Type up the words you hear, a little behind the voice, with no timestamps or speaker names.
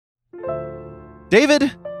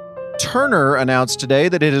David, Turner announced today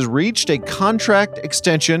that it has reached a contract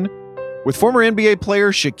extension with former NBA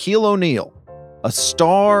player Shaquille O'Neal, a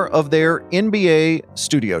star of their NBA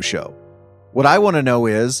studio show. What I want to know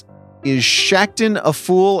is Shaqtin' a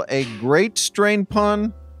Fool a great strain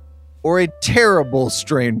pun or a terrible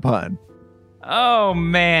strain pun? Oh,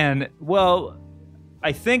 man. Well,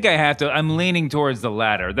 I think I'm leaning towards the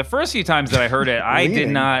latter. The first few times that I heard it,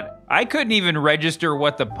 I couldn't even register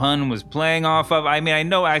what the pun was playing off of. I mean, I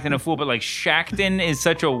know acting a fool, but like Shaqtin' is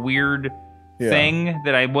such a weird thing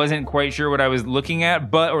that I wasn't quite sure what I was looking at,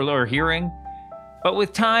 or hearing. But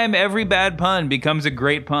with time, every bad pun becomes a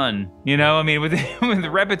great pun. You know, I mean, with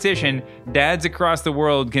repetition, dads across the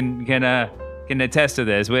world can attest to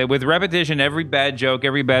this. With repetition, every bad joke,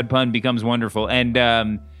 every bad pun becomes wonderful. And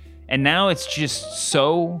now it's just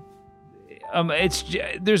so.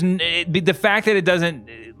 The fact that it doesn't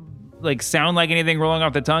like sound like anything rolling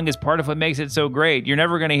off the tongue is part of what makes it so great. You're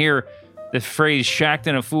never going to hear the phrase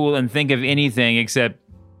 "Shaqtin' a Fool" and think of anything except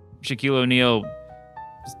Shaquille O'Neal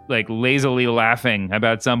like lazily laughing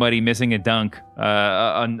about somebody missing a dunk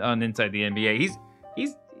on inside the NBA.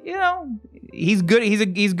 He's good.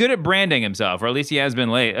 He's good at branding himself, or at least he has been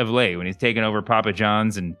of late when he's taken over Papa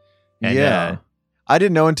John's and yeah. I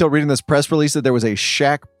didn't know until reading this press release that there was a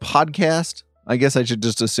Shaq podcast. I guess I should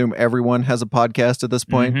just assume everyone has a podcast at this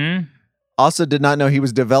point. Mm-hmm. Also did not know he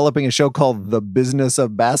was developing a show called The Business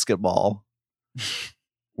of Basketball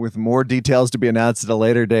with more details to be announced at a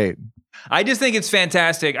later date. I just think it's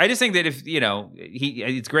fantastic. I just think that if,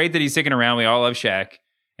 it's great that he's sticking around. We all love Shaq.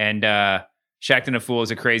 And Shaqtin' a Fool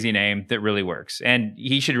is a crazy name that really works. And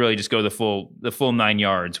he should really just go the full 9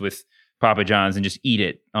 yards with Papa John's and just eat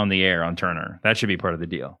it on the air on Turner. That should be part of the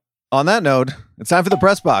deal. On that note, it's time for the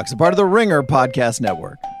Press Box, a part of the Ringer Podcast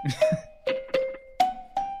Network.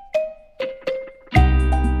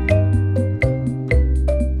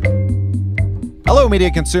 Hello,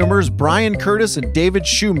 media consumers. Brian Curtis and David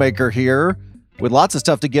Shoemaker here with lots of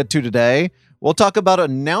stuff to get to today. We'll talk about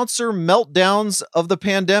announcer meltdowns of the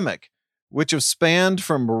pandemic, which have spanned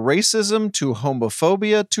from racism to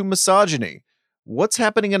homophobia to misogyny. What's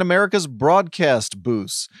happening in America's broadcast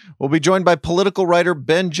booths? We'll be joined by political writer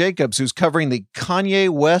Ben Jacobs, who's covering the Kanye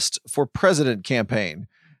West for President campaign.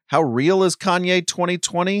 How real is Kanye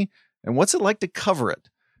 2020? And what's it like to cover it?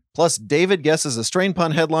 Plus, David guesses a strain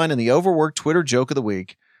pun headline and the overworked Twitter joke of the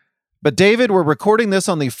week. But David, we're recording this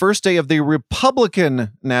on the first day of the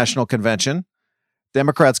Republican National Convention.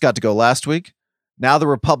 Democrats got to go last week. Now the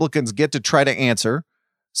Republicans get to try to answer.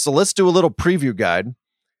 So let's do a little preview guide.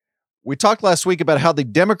 We talked last week about how the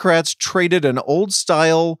Democrats traded an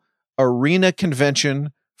old-style arena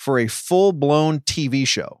convention for a full-blown TV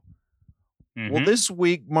show. Mm-hmm. Well, this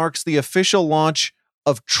week marks the official launch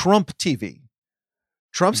of Trump TV.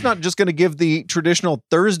 Trump's not just going to give the traditional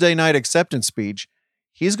Thursday night acceptance speech.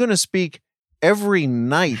 He's going to speak every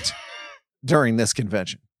night during this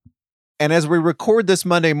convention. And as we record this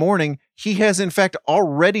Monday morning, he has in fact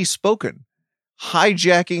already spoken,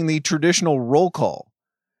 hijacking the traditional roll call.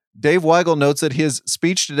 Dave Weigel notes that his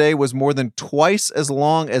speech today was more than twice as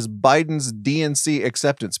long as Biden's DNC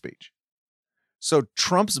acceptance speech. So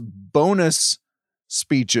Trump's bonus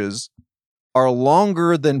speeches are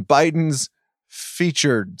longer than Biden's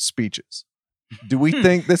featured speeches. Do we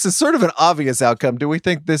think this is sort of an obvious outcome? Do we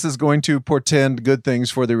think this is going to portend good things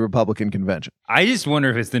for the Republican convention? I just wonder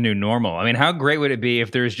if it's the new normal. I mean, how great would it be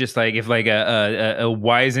if there's just like a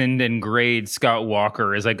wizened and grayed Scott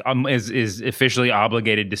Walker is is officially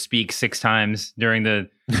obligated to speak 6 times during the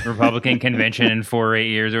Republican convention in 4 or 8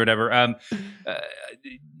 years or whatever.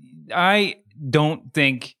 I don't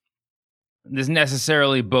think this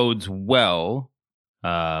necessarily bodes well. We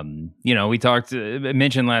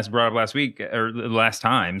mentioned last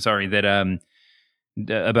time, that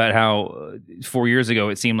about how 4 years ago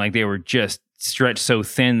it seemed like they were just stretched so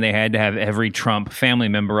thin they had to have every Trump family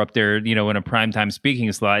member up there, in a primetime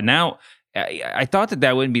speaking slot. Now, I thought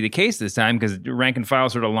that wouldn't be the case this time because rank and file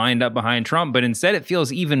sort of lined up behind Trump, but instead it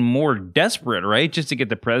feels even more desperate, right? Just to get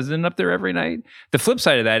the president up there every night. The flip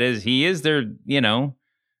side of that is he is their,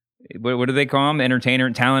 what do they call him? Entertainer,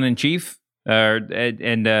 talent in chief. He's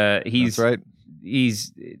That's right.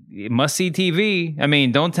 He's must see TV. I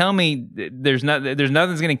mean, don't tell me there's nothing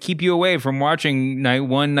that's going to keep you away from watching night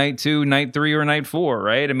 1, night 2, night 3, or night 4,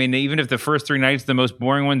 right? I mean, even if the first 3 nights are the most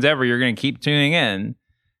boring ones ever, you're going to keep tuning in.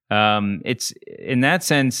 It's in that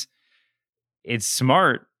sense, it's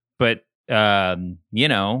smart, but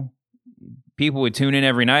people would tune in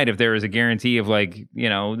every night if there was a guarantee of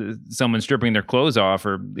someone stripping their clothes off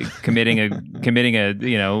or committing a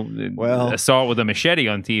assault with a machete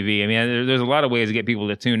on TV. I mean, there's a lot of ways to get people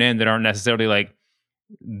to tune in that aren't necessarily like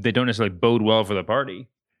they don't necessarily bode well for the party.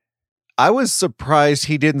 I was surprised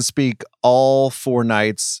he didn't speak all 4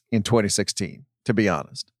 nights in 2016, to be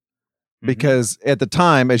honest. Because at the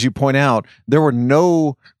time, as you point out, there were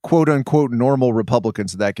no quote unquote normal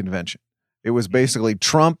Republicans at that convention. It was basically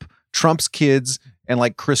Trump, Trump's kids, and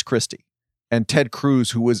like Chris Christie and Ted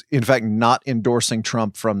Cruz, who was in fact not endorsing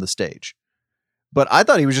Trump from the stage. But I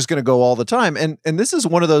thought he was just going to go all the time. And this is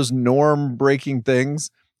one of those norm breaking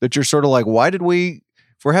things that you're sort of like, why did if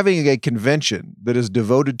we're having a convention that is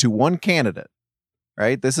devoted to one candidate,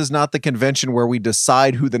 right? This is not the convention where we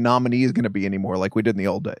decide who the nominee is going to be anymore, like we did in the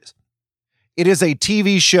old days. It is a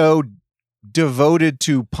TV show devoted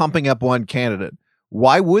to pumping up one candidate.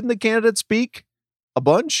 Why wouldn't the candidate speak a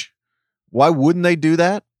bunch? Why wouldn't they do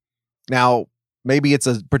that? Now, maybe it's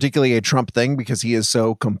particularly a Trump thing because he is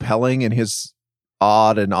so compelling in his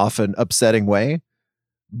odd and often upsetting way.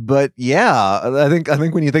 But yeah, I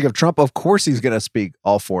think when you think of Trump, of course he's going to speak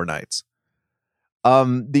all 4 nights.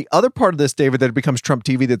 The other part of this, David, that becomes Trump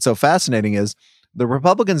TV that's so fascinating is the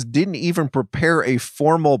Republicans didn't even prepare a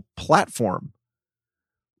formal platform,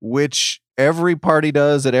 which every party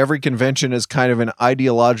does at every convention as kind of an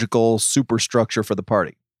ideological superstructure for the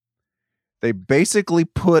party. They basically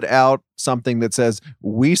put out something that says,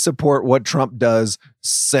 we support what Trump does,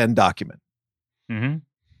 send document. Mm-hmm.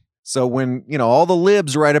 So when, all the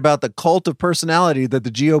libs write about the cult of personality that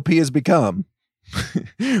the GOP has become,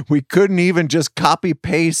 we couldn't even just copy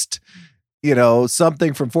paste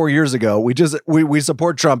something from 4 years ago. We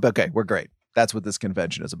support Trump. Okay, we're great. That's what this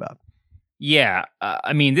convention is about. Yeah.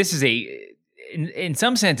 I mean, this is in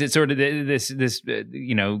some sense, it's sort of this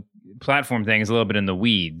platform thing is a little bit in the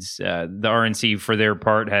weeds. The RNC, for their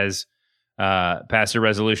part, has passed a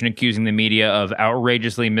resolution accusing the media of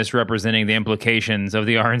outrageously misrepresenting the implications of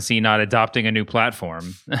the RNC not adopting a new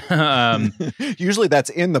platform. Usually that's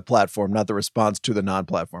in the platform, not the response to the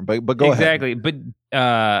non-platform. But go ahead. Exactly.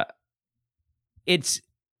 But it's,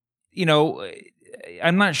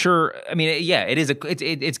 I'm not sure. I mean, yeah, it is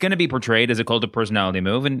it's going to be portrayed as a cult of personality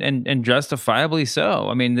move, and justifiably so.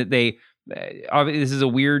 I mean, this is a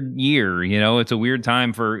weird year. It's a weird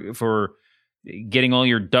time for getting all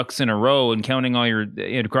your ducks in a row and counting all your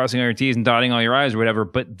crossing all your T's and dotting all your I's or whatever.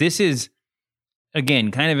 But this is,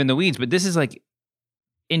 again, kind of in the weeds. But this is like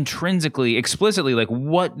intrinsically, explicitly, like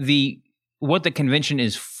what the convention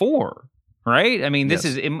is for, right? I mean, this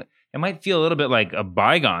is. It might feel a little bit like a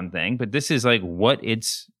bygone thing, but this is like what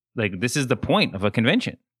it's like. This is the point of a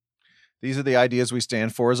convention. These are the ideas we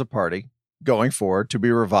stand for as a party going forward, to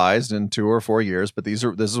be revised in 2 or 4 years. But this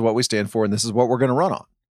is what we stand for, and this is what we're going to run on.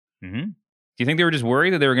 Mm-hmm. Do you think they were just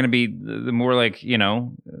worried that they were going to be the more like,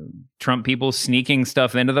 Trump people sneaking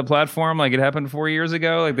stuff into the platform like it happened 4 years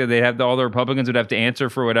ago? Like they'd have all the Republicans would have to answer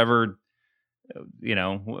for whatever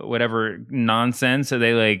nonsense that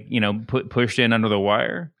they pushed in under the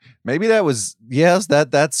wire. Maybe that was, yes,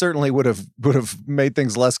 that certainly would have made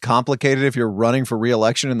things less complicated if you're running for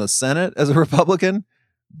re-election in the Senate as a Republican,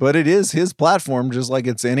 but it is his platform, just like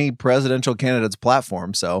it's any presidential candidate's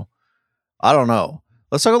platform. So I don't know.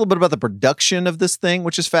 Let's talk a little bit about the production of this thing,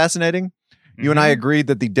 which is fascinating. Mm-hmm. You and I agreed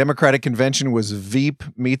that the Democratic convention was Veep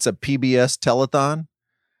meets a PBS telethon.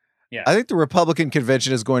 Yeah. I think the Republican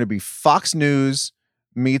convention is going to be Fox News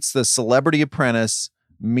meets the Celebrity Apprentice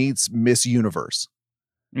meets Miss Universe.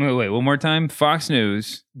 Wait, one more time. Fox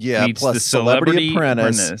News meets plus the Celebrity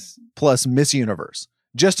Apprentice plus Miss Universe.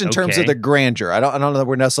 Just in terms of the grandeur. I don't know that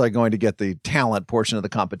we're necessarily going to get the talent portion of the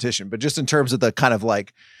competition, but just in terms of the kind of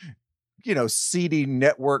like, seedy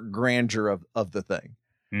network grandeur of the thing.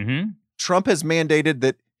 Mm-hmm. Trump has mandated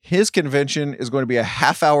that his convention is going to be a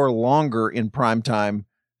half hour longer in prime time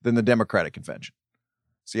than the Democratic convention.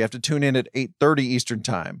 So you have to tune in at 8:30 Eastern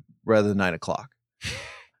time rather than 9 o'clock.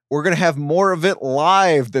 We're going to have more of it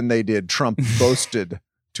live than they did, Trump boasted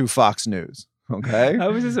to Fox News. Okay.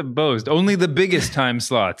 How is this a boast? Only the biggest time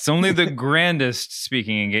slots, only the grandest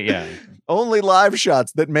speaking. Yeah. Only live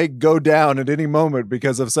shots that may go down at any moment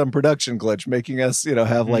because of some production glitch, making us,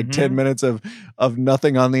 have like 10 minutes of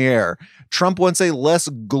nothing on the air. Trump wants a less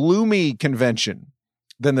gloomy convention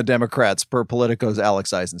than the Democrats, per Politico's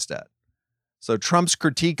Alex Eisenstadt. So Trump's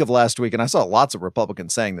critique of last week, and I saw lots of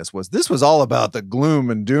Republicans saying this was all about the gloom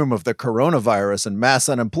and doom of the coronavirus and mass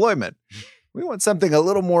unemployment. We want something a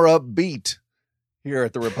little more upbeat here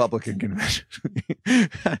at the Republican convention.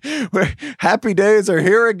 Where happy days are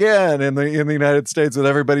here again in the United States with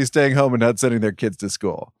everybody staying home and not sending their kids to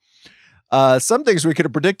school. Some things we could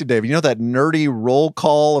have predicted, Dave. That nerdy roll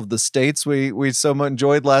call of the states we so much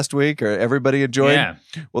enjoyed last week, or everybody enjoyed. Yeah.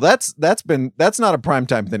 Well, that's not a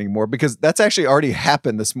primetime thing anymore because that's actually already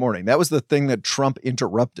happened this morning. That was the thing that Trump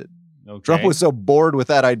interrupted. Okay. Trump was so bored with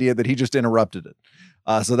that idea that he just interrupted it.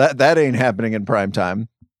 So that ain't happening in prime time.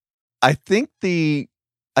 I think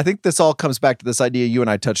this all comes back to this idea you and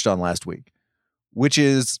I touched on last week, which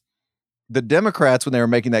is the Democrats, when they were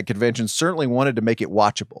making that convention, certainly wanted to make it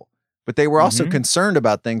watchable, but they were also concerned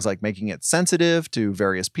about things like making it sensitive to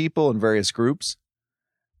various people and various groups,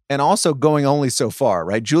 and also going only so far,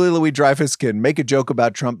 right? Julie Louis-Dreyfus can make a joke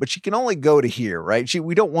about Trump, but she can only go to here, right?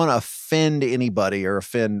 We don't want to offend anybody or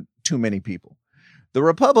offend too many people. The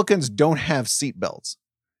Republicans don't have seatbelts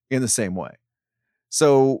in the same way.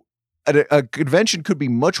 So a convention could be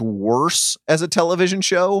much worse as a television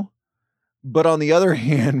show, but on the other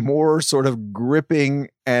hand, more sort of gripping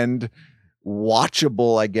and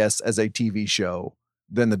watchable, I guess, as a TV show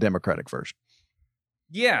than the Democratic version.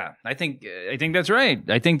 Yeah, I think that's right.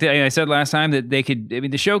 I think that I said last time that they could. I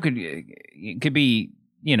mean, the show could be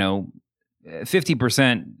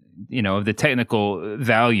 50%, of the technical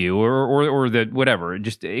value or the whatever.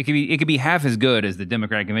 Just it could be half as good as the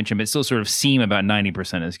Democratic convention, but still sort of seem about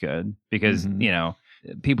 90% as good because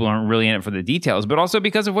people aren't really in it for the details, but also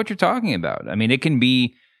because of what you're talking about. I mean, it can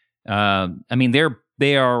be.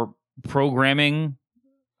 They are programming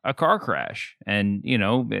a car crash, and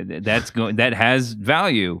that has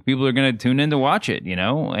value. People are going to tune in to watch it,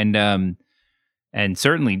 and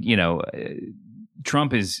certainly,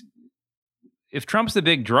 Trump is. If Trump's the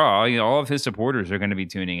big draw, all of his supporters are going to be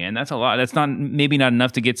tuning in. That's a lot. That's maybe not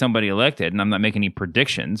enough to get somebody elected, and I'm not making any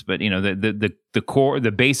predictions, but the core,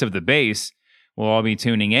 the base of the base will all be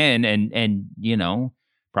tuning in, and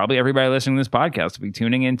probably everybody listening to this podcast will be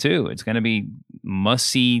tuning in too. It's going to be must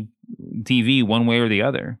see TV one way or the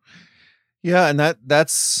other. Yeah, and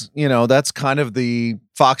that's kind of the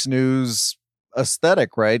Fox News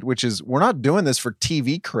aesthetic, right? Which is, we're not doing this for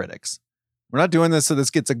TV critics. We're not doing this so this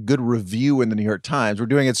gets a good review in the New York Times. We're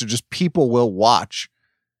doing it so just people will watch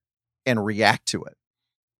and react to it.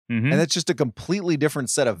 And it's just a completely different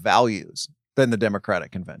set of values than the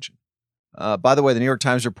Democratic convention. By the way, the New York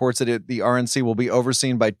Times reports that the RNC will be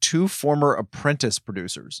overseen by 2 former Apprentice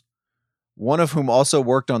producers, one of whom also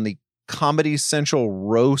worked on the Comedy Central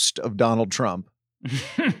roast of Donald Trump.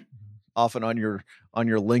 Often on your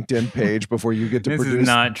LinkedIn page before you get to produce. This is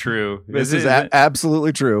not true. This is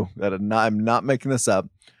absolutely true. I'm not making this up.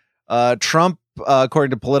 Trump,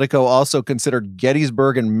 according to Politico, also considered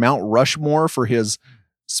Gettysburg and Mount Rushmore for his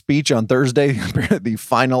speech on Thursday, the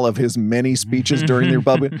final of his many speeches during the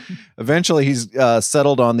Republican. Eventually, he's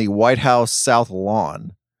settled on the White House South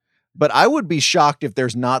Lawn. But I would be shocked if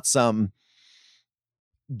there's not some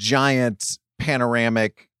giant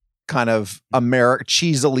panoramic kind of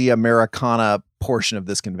cheesily Americana portion of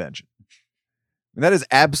this convention. And that is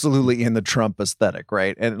absolutely in the Trump aesthetic,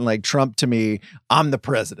 right? And like Trump, to me, I'm the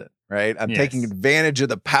president, right? I'm taking advantage of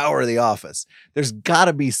the power of the office. There's got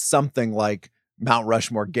to be something like Mount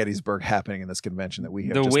Rushmore, Gettysburg happening in this convention that we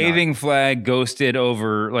have. The waving flag ghosted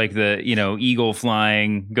over, like the eagle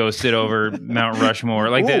flying ghosted over Mount Rushmore,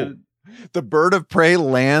 like the bird of prey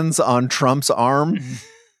lands on Trump's arm.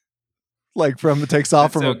 Like takes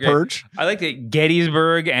off from a perch. I like that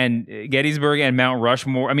Gettysburg and Mount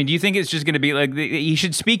Rushmore. I mean, do you think it's just going to be like he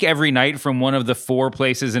should speak every night from one of the 4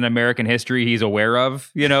 places in American history he's aware of?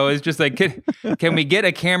 It's just like, can we get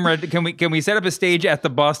a camera? Can we set up a stage at the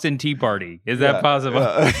Boston Tea Party? Is that possible?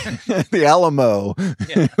 The Alamo.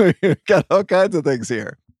 We've got all kinds of things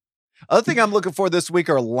here. Other thing I'm looking for this week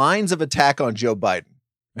are lines of attack on Joe Biden.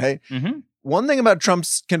 Right. One thing about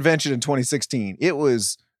Trump's convention in 2016, it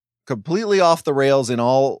was completely off the rails in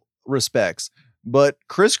all respects. But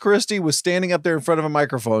Chris Christie was standing up there in front of a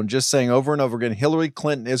microphone just saying over and over again, Hillary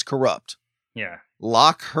Clinton is corrupt. Yeah.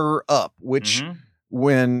 Lock her up, which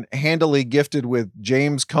when handily gifted with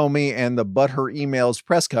James Comey and the But Her Emails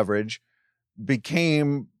press coverage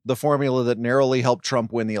became the formula that narrowly helped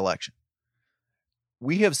Trump win the election.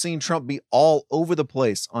 We have seen Trump be all over the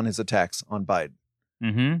place on his attacks on Biden.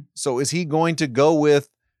 So is he going to go with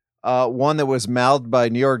one that was mouthed by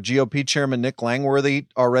New York GOP Chairman Nick Langworthy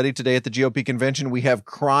already today at the GOP convention? We have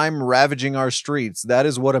crime ravaging our streets. That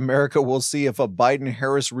is what America will see if a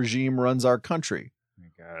Biden-Harris regime runs our country. Oh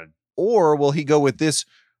my God. Or will he go with this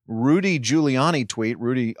Rudy Giuliani tweet?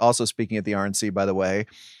 Rudy also speaking at the RNC, by the way.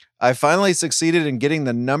 I finally succeeded in getting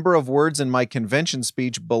the number of words in my convention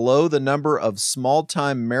speech below the number of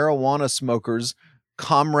small-time marijuana smokers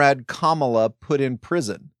Comrade Kamala put in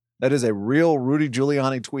prison. That is a real Rudy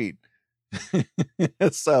Giuliani tweet.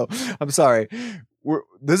 So I'm sorry.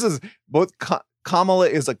 This is both Kamala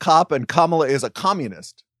is a cop and Kamala is a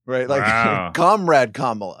communist, right? Like Comrade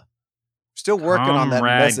Kamala. Still working on that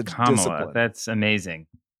message Kamala. discipline. That's amazing.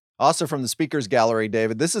 Also from the speakers gallery,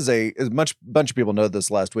 David, this is a bunch of people know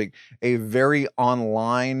this last week, a very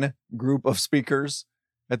online group of speakers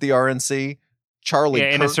at the RNC. Charlie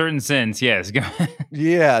Kirk. In a certain sense, yes.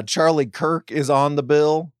 Yeah, Charlie Kirk is on the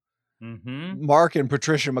bill. Mm-hmm. Mark and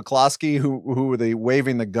Patricia McCloskey, who were the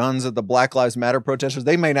waving the guns at the Black Lives Matter protesters,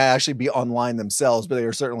 they may not actually be online themselves, but they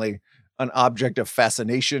are certainly an object of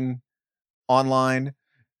fascination online.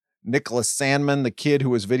 Nicholas Sandmann, the kid who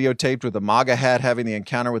was videotaped with a MAGA hat having the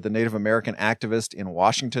encounter with the Native American activist in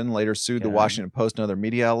Washington, later sued the Washington Post and other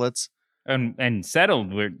media outlets. And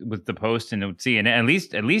settled with the Post and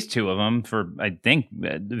CNN, at least two of them for, I think,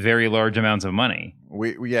 very large amounts of money.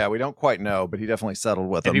 We don't quite know, but he definitely settled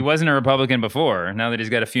with them. If he wasn't a Republican before, now that he's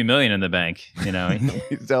got a few million in the bank,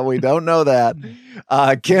 So we don't know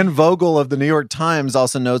that. Ken Vogel of the New York Times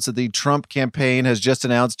also notes that the Trump campaign has just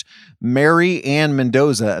announced Mary Ann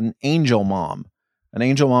Mendoza, an angel mom. An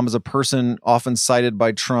angel mom is a person often cited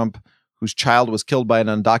by Trump whose child was killed by an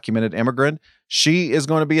undocumented immigrant. She is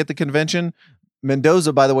going to be at the convention.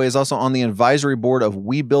 Mendoza, by the way, is also on the advisory board of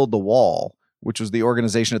We Build the Wall, which was the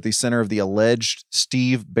organization at the center of the alleged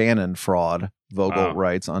Steve Bannon fraud, Vogel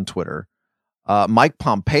writes on Twitter. Mike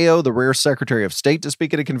Pompeo, the rear Secretary of State, to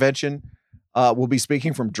speak at a convention, will be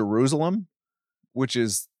speaking from Jerusalem, which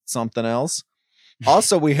is something else.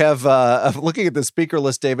 Also, we have, looking at the speaker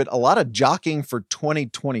list, David, a lot of jockeying for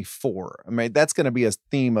 2024. I mean, that's going to be a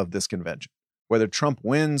theme of this convention, whether Trump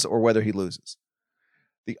wins or whether he loses.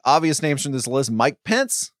 The obvious names from this list: Mike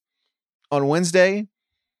Pence on Wednesday,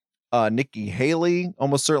 Nikki Haley,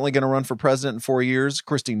 almost certainly going to run for president in 4 years.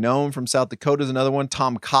 Kristi Noem from South Dakota is another one.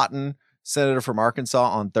 Tom Cotton, senator from Arkansas,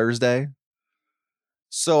 on Thursday.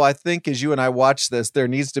 So I think as you and I watch this, there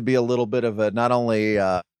needs to be a little bit of a, not only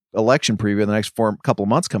election preview in the next couple of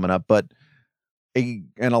months coming up, but an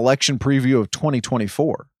election preview of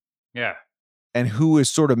 2024. Yeah. And who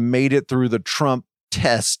has sort of made it through the Trump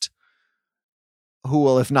test, who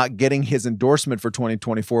will, if not getting his endorsement for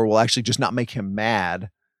 2024, will actually just not make him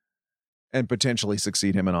mad and potentially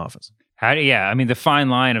succeed him in office. The fine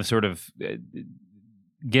line of sort of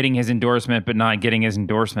getting his endorsement but not getting his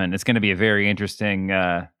endorsement, it's going to be a very interesting,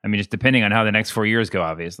 just depending on how the next 4 years go,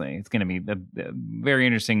 obviously. It's going to be a very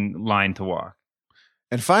interesting line to walk.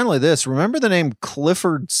 And finally this, remember the name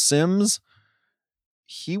Clifford Sims?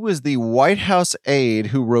 He was the White House aide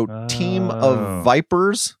who wrote Team of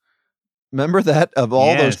Vipers. Remember that? Of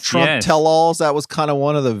all those Trump tell-alls, that was kind of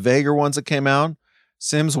one of the vaguer ones that came out.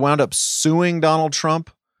 Sims wound up suing Donald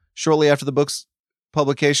Trump shortly after the book's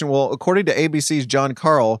publication. Well, according to ABC's John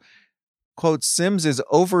Carl, quote, Sims is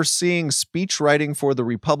overseeing speech writing for the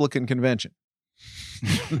Republican convention.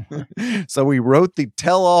 So we wrote the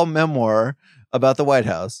tell-all memoir about the White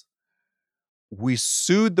House. We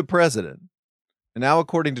sued the president. And now,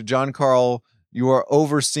 according to John Carl, you are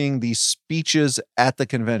overseeing the speeches at the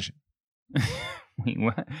convention. Wait,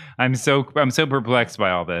 what? I'm so perplexed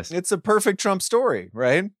by all this. It's a perfect Trump story,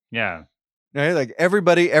 right? Yeah. Right? Like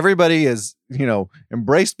everybody is,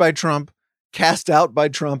 embraced by Trump, cast out by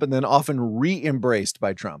Trump, and then often re-embraced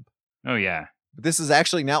by Trump. Oh, yeah. But this has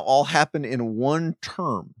actually now all happened in one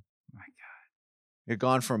term. Oh, my God. It's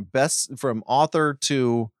gone from author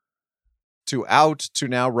to out to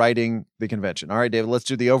now writing the convention. All right, David, let's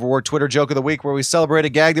do the overworked Twitter joke of the week, where we celebrate a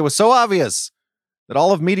gag that was so obvious that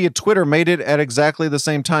all of media Twitter made it at exactly the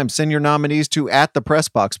same time. Send your nominees to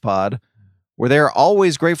 @thepressboxpod, where they are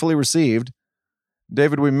always gratefully received.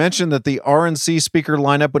 David, we mentioned that the RNC speaker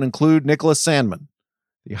lineup would include Nicholas Sandmann,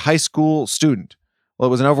 the high school student. Well,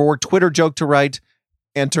 it was an overworked Twitter joke to write,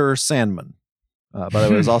 enter Sandmann. By the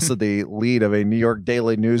way, it was also the lead of a New York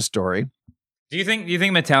Daily News story. Do you think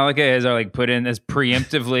Metallica has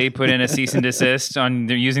preemptively put in a cease and desist on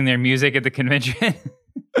using their music at the convention?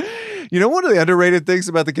 One of the underrated things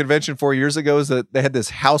about the convention 4 years ago is that they had this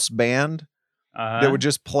house band that would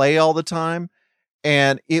just play all the time.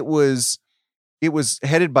 And it was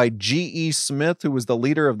headed by G.E. Smith, who was the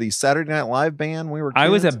leader of the Saturday Night Live band. I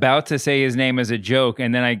was about to say his name as a joke,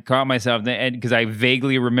 and then I caught myself because I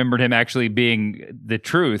vaguely remembered him actually being the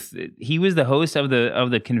truth. He was the host of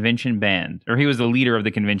the convention band, or he was the leader of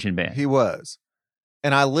the convention band. He was.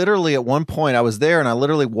 And I literally, at one point, I was there, and I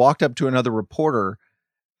literally walked up to another reporter,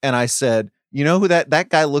 and I said, you know who that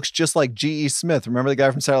guy looks just like G.E. Smith. Remember the guy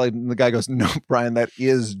from Saturday? And the guy goes, no, Brian, that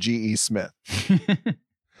is G.E. Smith.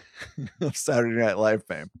 Of Saturday Night Live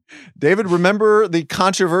fame. David, remember the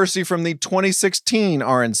controversy from the 2016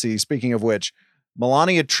 RNC? Speaking of which,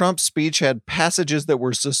 Melania Trump's speech had passages that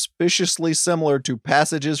were suspiciously similar to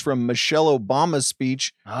passages from Michelle Obama's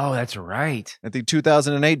speech. Oh, that's right. At the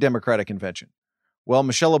 2008 Democratic Convention. Well,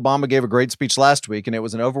 Michelle Obama gave a great speech last week, and it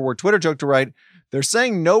was an overworked Twitter joke to write, They're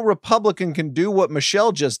saying no Republican can do what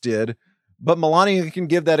Michelle just did, but Melania can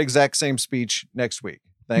give that exact same speech next week.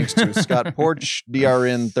 Thanks to Scott Porch,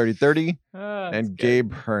 DRN 3030, and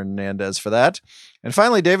Gabe Hernandez for that. And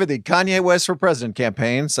finally, David, the Kanye West for President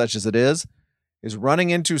campaign, such as it is running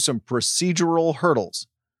into some procedural hurdles.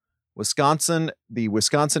 The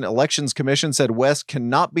Wisconsin Elections Commission said West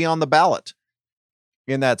cannot be on the ballot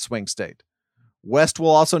in that swing state. West will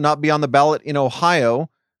also not be on the ballot in Ohio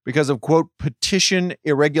because of, quote, petition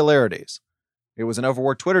irregularities. It was an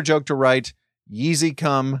overworked Twitter joke to write, Yeezy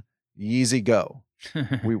come, Yeezy go.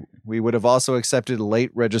 We would have also accepted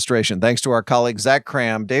late registration. Thanks to our colleagues Zach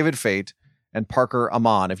Cram, David Fate, and Parker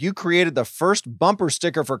Amon. If you created the first bumper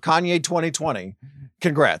sticker for Kanye 2020,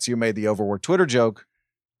 congrats. You made the overworked Twitter joke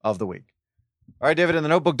of the week. All right, David, in the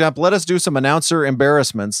notebook dump, let us do some announcer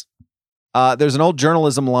embarrassments. There's an old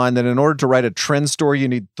journalism line that in order to write a trend story, you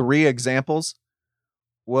need 3 examples.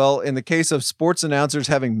 Well, in the case of sports announcers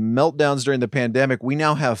having meltdowns during the pandemic, we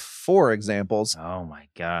now have 4 examples. Oh, my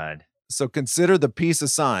God. So consider the piece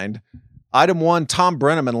assigned. Item 1, Tom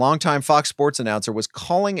Brenneman, longtime Fox Sports announcer, was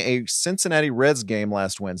calling a Cincinnati Reds game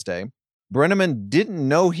last Wednesday. Brenneman didn't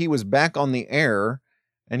know he was back on the air,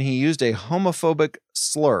 and he used a homophobic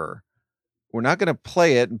slur. We're not going to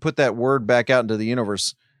play it and put that word back out into the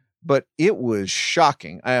universe, but it was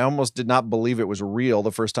shocking. I almost did not believe it was real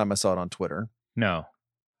the first time I saw it on Twitter. No.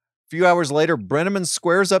 A few hours later, Brenneman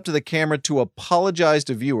squares up to the camera to apologize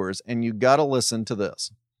to viewers, and you got to listen to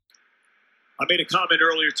this. I made a comment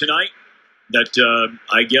earlier tonight that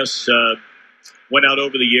I guess went out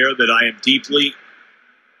over the air that I am deeply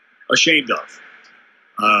ashamed of.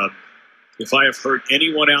 If I have hurt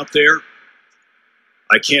anyone out there,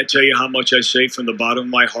 I can't tell you how much I say from the bottom of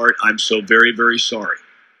my heart. I'm so very, very sorry.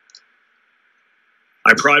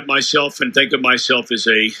 I pride myself and think of myself as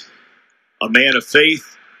a man of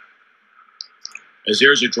faith. As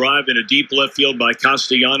there's a drive in a deep left field by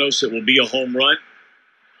Castellanos, it will be a home run.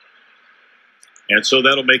 And so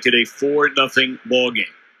that'll make it a 4-0 ball game.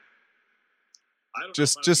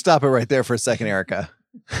 Just stop it right there for a second, Erica.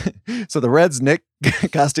 So the Reds, Nick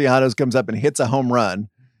Castellanos comes up and hits a home run,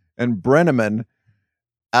 and Brenneman,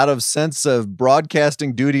 out of sense of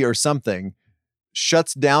broadcasting duty or something,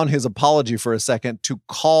 shuts down his apology for a second to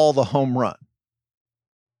call the home run.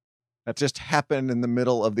 That just happened in the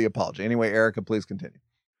middle of the apology. Anyway, Erica, please continue.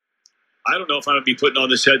 I don't know if I'm going to be putting on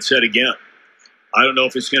this headset again. I don't know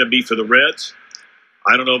if it's going to be for the Reds.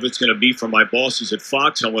 I don't know if it's going to be for my bosses at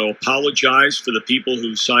Fox. I want to apologize for the people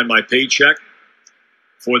who signed my paycheck,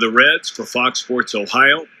 for the Reds, for Fox Sports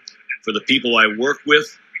Ohio, for the people I work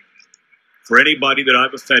with, for anybody that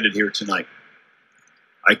I've offended here tonight.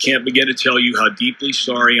 I can't begin to tell you how deeply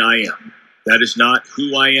sorry I am. That is not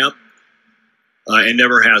who I am, and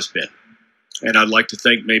never has been. And I'd like to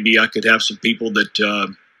think maybe I could have some people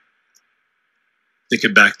that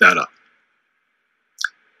could back that up.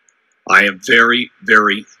 I am very,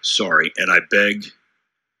 very sorry, and I beg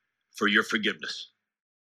for your forgiveness.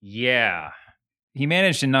 Yeah. He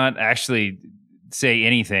managed to not actually say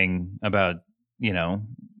anything about,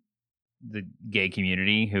 the gay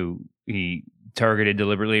community who he targeted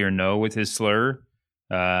deliberately or no with his slur.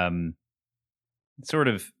 Sort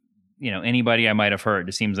of, anybody I might have hurt,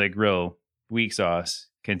 it seems like real weak sauce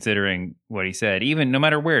considering what he said, even no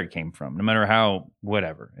matter where it came from, no matter how,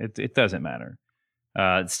 whatever, it doesn't matter.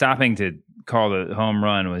 Stopping to call the home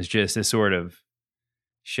run was just a sort of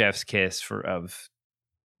chef's kiss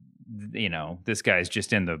this guy's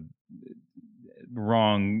just in the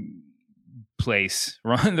wrong place,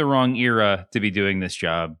 the wrong era to be doing this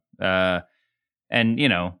job. And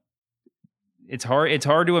it's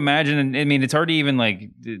hard to imagine. I mean, it's hard to even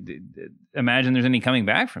imagine there's any coming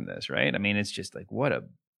back from this, right? I mean, it's just like, what a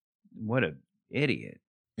idiot.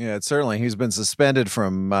 Yeah, certainly. He's been suspended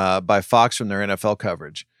from by Fox from their NFL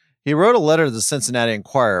coverage. He wrote a letter to the Cincinnati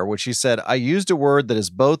Enquirer, which he said, I used a word that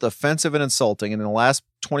is both offensive and insulting, and in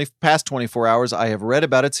the past 24 hours, I have read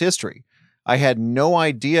about its history. I had no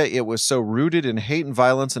idea it was so rooted in hate and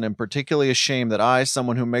violence, and am particularly ashamed that I,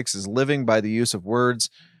 someone who makes his living by the use of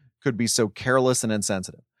words, could be so careless and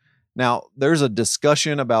insensitive. Now, there's a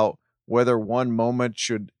discussion about whether one moment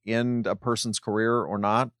should end a person's career or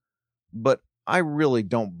not, but I really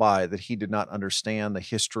don't buy that he did not understand the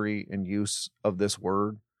history and use of this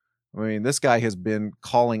word. I mean, this guy has been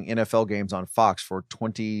calling NFL games on Fox for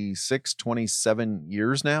 26, 27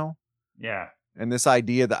 years now. Yeah. And this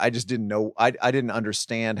idea that I just didn't know, I didn't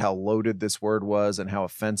understand how loaded this word was and how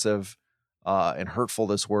offensive and hurtful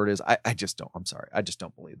this word is. I just don't, I'm sorry. I just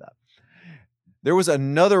don't believe that. There was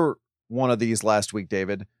another one of these last week,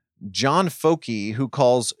 David, John Folke, who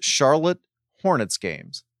calls Charlotte Hornets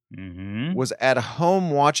games. was at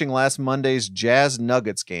home watching last Monday's Jazz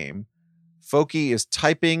Nuggets game. Foki is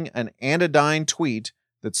typing an anodyne tweet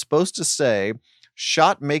that's supposed to say,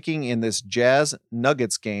 "Shot making in this Jazz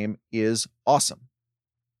Nuggets game is awesome."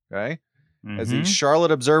 Okay? As the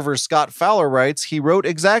Charlotte Observer's Scott Fowler writes, he wrote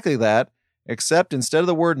exactly that, except instead of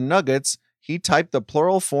the word nuggets, he typed the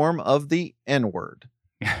plural form of the N-word.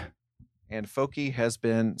 And Foki has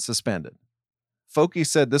been suspended. Foki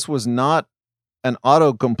said this was not an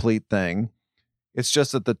autocomplete thing. It's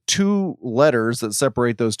just that the two letters that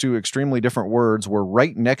separate those two extremely different words were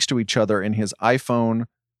right next to each other in his iPhone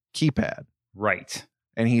keypad. Right.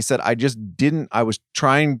 And he said, I was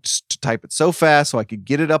trying to type it so fast so I could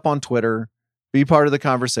get it up on Twitter, be part of the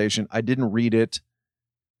conversation. I didn't read it,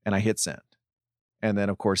 and I hit send. And then,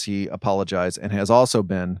 of course, he apologized and has also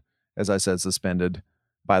been, as I said, suspended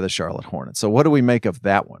by the Charlotte Hornets. So what do we make of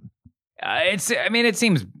that one? It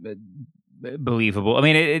seems believable. I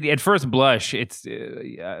mean, at first blush, it's,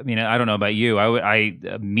 I don't know about you. I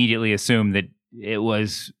immediately assumed that it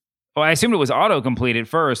was, well, I assumed it was autocomplete at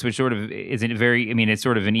first, which sort of isn't very, it's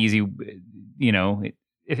sort of an easy,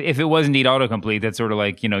 if it was indeed autocomplete, that's sort of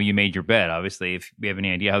like, you made your bed, obviously, if we have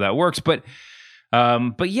any idea how that works. But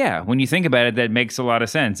yeah, when you think about it, that makes a lot of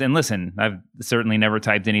sense. And listen, I've certainly never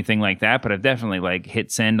typed anything like that, but I've definitely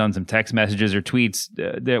hit send on some text messages or tweets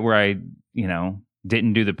where I,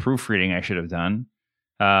 didn't do the proofreading I should have done.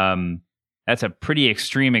 That's a pretty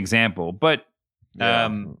extreme example, but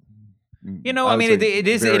it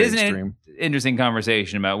is an interesting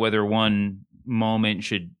conversation about whether one moment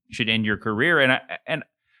should end your career. And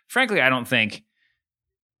frankly, I don't think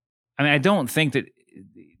that,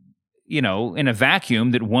 in a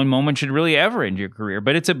vacuum, that one moment should really ever end your career.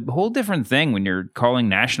 But it's a whole different thing when you're calling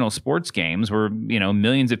national sports games where,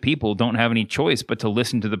 millions of people don't have any choice but to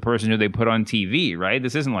listen to the person who they put on TV, right?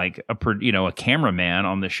 This isn't like a cameraman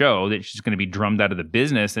on the show that's just going to be drummed out of the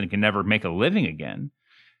business and can never make a living again.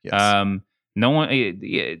 Yes. No one.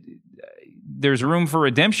 There's room for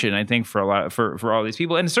redemption, I think, for all these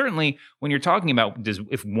people, and certainly when you're talking about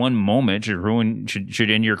if one moment should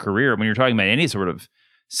end your career, when you're talking about any sort of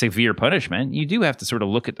severe punishment, you do have to sort of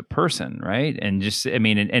look at the person, right? And just,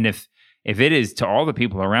 and if it is to all the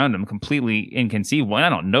people around him completely inconceivable, and I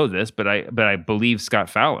don't know this, but I believe Scott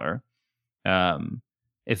Fowler,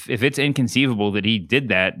 if it's inconceivable that he did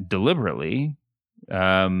that deliberately,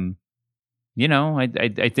 I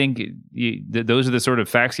think those are the sort of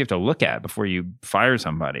facts you have to look at before you fire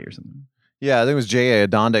somebody or something. Yeah, I think it was J.A.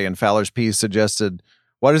 Adonde in Fowler's piece suggested,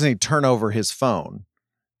 why doesn't he turn over his phone?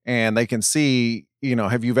 And they can see,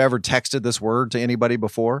 have you ever texted this word to anybody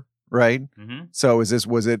before? Right. Mm-hmm. So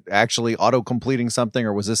was it actually auto completing something,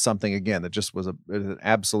 or was this something again that just was an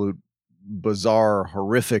absolute bizarre,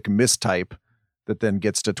 horrific mistype that then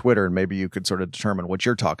gets to Twitter? And maybe you could sort of determine what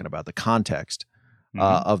you're talking about, the context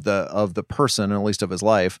of the person, at least of his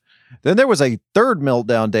life. Then there was a third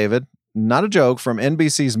meltdown, David, not a joke, from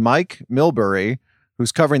NBC's Mike Milbury,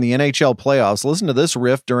 who's covering the NHL playoffs. Listen to this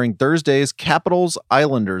riff during Thursday's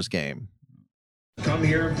Capitals-Islanders game. Come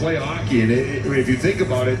here and play hockey, and if you think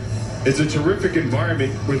about it, it's a terrific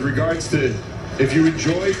environment with regards to if you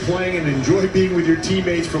enjoy playing and enjoy being with your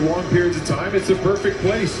teammates for long periods of time, it's a perfect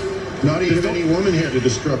place. Not even any woman here to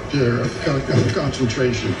disrupt your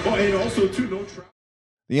concentration. Oh, and also, too, no trouble.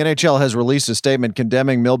 The NHL has released a statement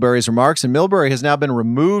condemning Milbury's remarks, and Milbury has now been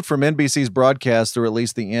removed from NBC's broadcast through at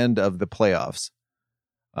least the end of the playoffs.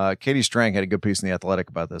 Katie Strang had a good piece in The Athletic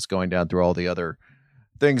about this, going down through all the other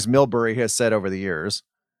things Milbury has said over the years.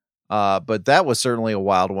 But that was certainly a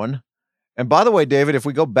wild one. And by the way, David, if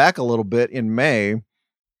we go back a little bit, in May,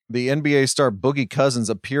 the NBA star Boogie Cousins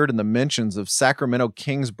appeared in the mentions of Sacramento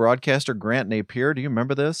Kings broadcaster Grant Napier. Do you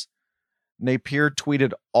remember this? Napier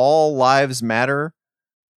tweeted "All Lives Matter"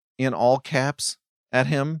 in all caps at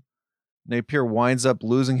him. Napier winds up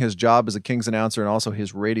losing his job as a Kings announcer and also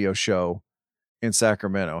his radio show in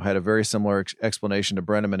Sacramento. Had a very similar explanation to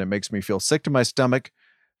Brenneman. It makes me feel sick to my stomach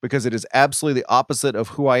because it is absolutely the opposite of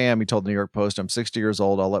who I am, he told the New York Post. I'm 60 years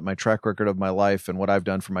old. I'll let my track record of my life and what I've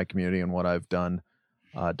done for my community and what I've done, ...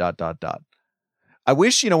 I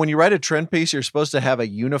wish, when you write a trend piece, you're supposed to have a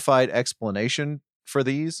unified explanation for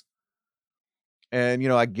these. And,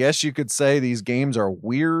 I guess you could say these games are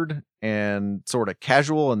weird and sort of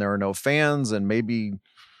casual and there are no fans, and maybe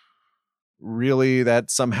really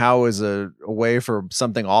that somehow is a way for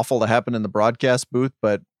something awful to happen in the broadcast booth.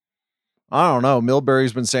 But I don't know.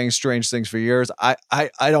 Milbury's been saying strange things for years. I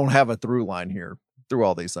don't have a through line here through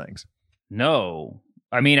all these things. No.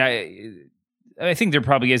 I I think there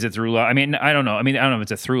probably is a through line. I mean, I don't know. I don't know if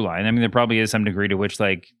it's a through line. I mean, there probably is some degree to which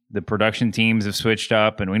like the production teams have switched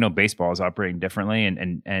up, and we know baseball is operating differently,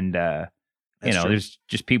 and you know, there's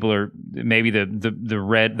just people are maybe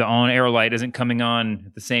the on air light isn't coming on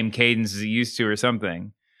at the same cadence as it used to or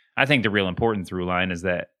something. I think the real important through line is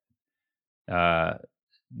that,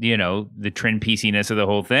 you know, the trend pieciness of the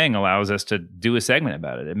whole thing allows us to do a segment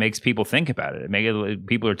about it. It makes people think about it.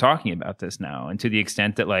 People are talking about this now, and to the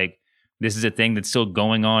extent that like this is a thing that's still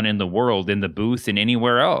going on in the world, in the booth, and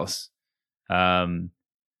anywhere else. You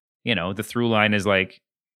know, the through line is like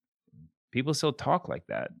people still talk like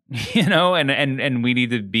that, you know, and we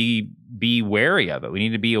need to be wary of it. We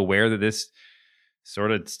need to be aware that this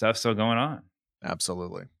sort of stuff's still going on.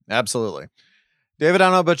 Absolutely. David, I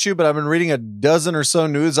don't know about you, but I've been reading a dozen or so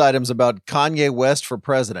news items about Kanye West for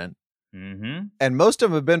president. Mm-hmm. And most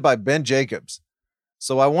of them have been by Ben Jacobs.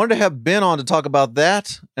 So I wanted to have Ben on to talk about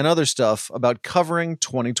that and other stuff about covering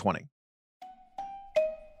 2020.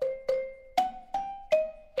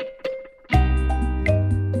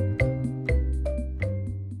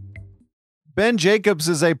 Ben Jacobs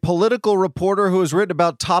is a political reporter who has written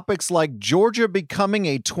about topics like Georgia becoming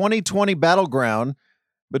a 2020 battleground.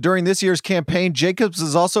 But during this year's campaign, Jacobs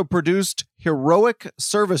has also produced heroic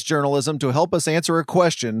service journalism to help us answer a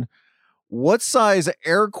question: what size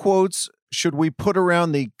air quotes should we put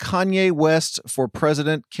around the Kanye West for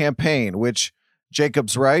president campaign, which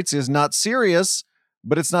Jacobs writes is not serious,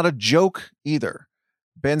 but it's not a joke either.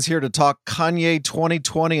 Ben's here to talk Kanye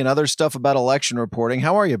 2020 and other stuff about election reporting.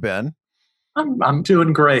 How are you, Ben? I'm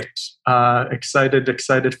doing great.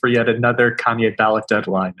 Excited for yet another Kanye ballot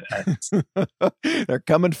deadline. They're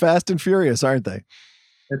coming fast and furious, aren't they?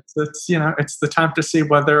 It's you know, it's the time to see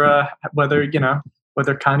whether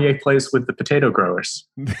Kanye plays with the potato growers.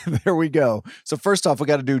 There we go. So first off, we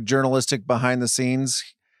got to do journalistic behind the scenes.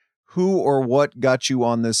 Who or what got you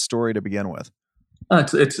on this story to begin with?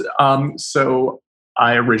 So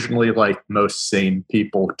I originally, like most sane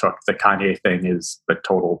people, took the Kanye thing as a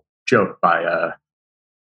total joke by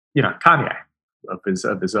Kanye of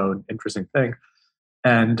his own interesting thing.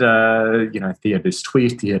 And he had his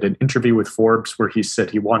tweet. He had an interview with Forbes where he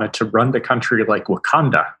said he wanted to run the country like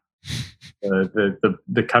Wakanda,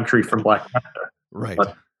 the country from Black Panther. Right.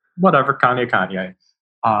 But whatever, Kanye.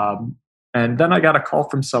 And then I got a call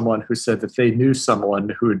from someone who said that they knew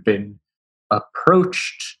someone who had been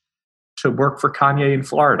approached to work for Kanye in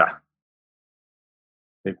Florida.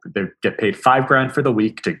 They get paid $5,000 for the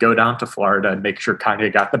week to go down to Florida and make sure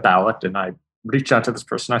Kanye got the ballot. And I reached out to this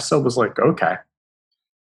person. I still was like, okay.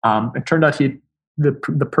 It turned out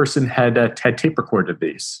the person had tape recorded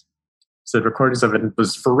these. So the recordings of it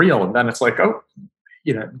was for real. And then it's like,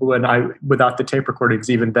 without the tape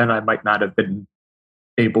recordings, even then I might not have been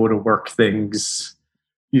able to work things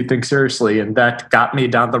you think seriously. And that got me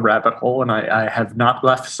down the rabbit hole, and I have not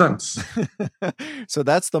left since. So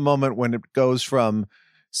that's the moment when it goes from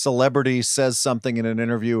celebrity says something in an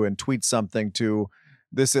interview and tweets something to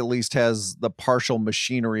this at least has the partial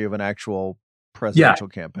machinery of an actual presidential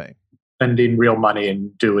campaign. Spending real money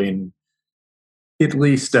and doing at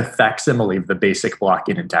least a facsimile of the basic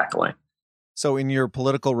blocking and tackling. So in your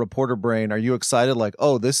political reporter brain, are you excited like,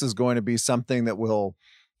 oh, this is going to be something that will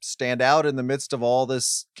stand out in the midst of all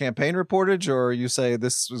this campaign reportage? Or you say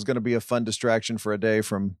this was going to be a fun distraction for a day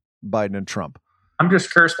from Biden and Trump? I'm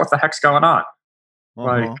just curious what the heck's going on. Uh-huh.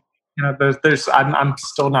 Like, I'm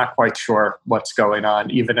still not quite sure what's going on,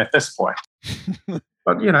 even at this point.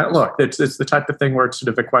 But, look, it's the type of thing where it's sort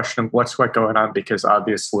of a question of what's going on, because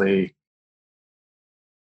obviously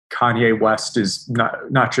Kanye West is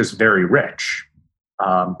not just very rich,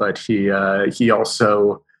 but he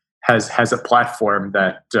also has a platform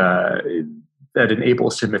that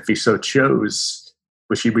enables him, if he so chose,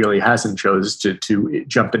 which he really hasn't chose, to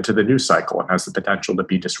jump into the news cycle and has the potential to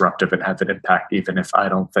be disruptive and have an impact, even if I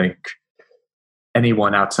don't think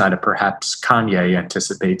anyone outside of perhaps Kanye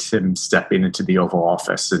anticipates him stepping into the Oval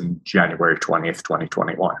Office in January 20th,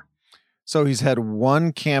 2021. So he's had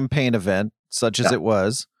one campaign event, such as it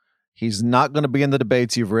was. He's not going to be in the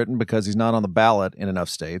debates you've written because he's not on the ballot in enough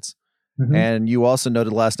states. Mm-hmm. And you also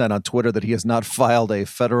noted last night on Twitter that he has not filed a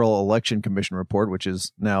Federal Election Commission report, which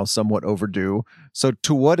is now somewhat overdue. So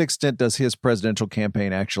to what extent does his presidential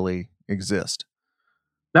campaign actually exist?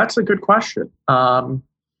 That's a good question.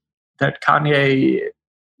 That Kanye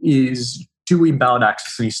is doing ballot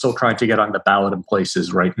access and he's still trying to get on the ballot in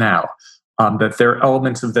places right now. That there are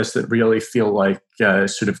elements of this that really feel like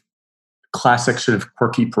sort of classic sort of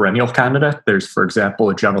quirky perennial candidate. There's, for example,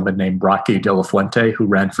 a gentleman named Rocky De La Fuente who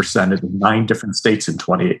ran for Senate in 9 different states in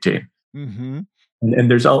 2018. Mm-hmm. And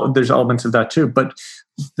there's elements of that too. But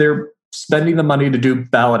there spending the money to do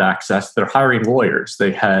ballot access. They're hiring lawyers.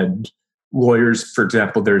 They had lawyers, for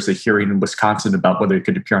example, there's a hearing in Wisconsin about whether it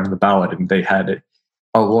could appear on the ballot, and they had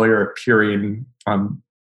a lawyer appearing on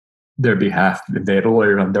their behalf. They had a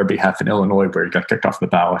lawyer on their behalf in Illinois where he got kicked off the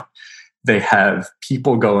ballot. They have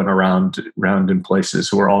people going around in places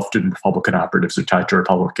who are often Republican operatives or tied to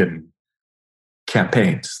Republican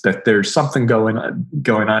campaigns, that there's something going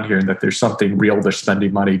on here and that there's something real. They're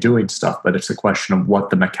spending money doing stuff, but it's a question of what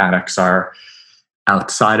the mechanics are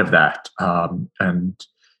outside of that. And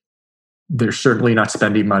they're certainly not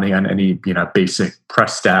spending money on any, basic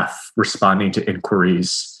press staff responding to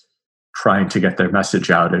inquiries, trying to get their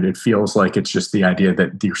message out. And it feels like it's just the idea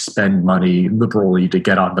that you spend money liberally to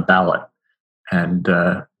get on the ballot and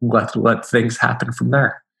let things happen from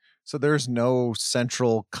there. So there's no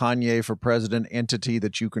central Kanye for president entity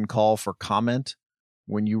that you can call for comment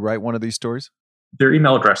when you write one of these stories? There are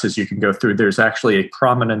email addresses you can go through. There's actually a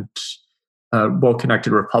prominent,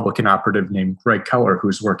 well-connected Republican operative named Greg Keller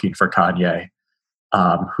who's working for Kanye,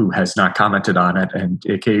 who has not commented on it. And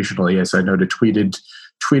occasionally, as I noted,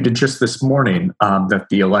 tweeted just this morning that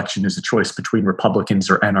the election is a choice between Republicans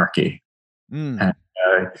or anarchy. And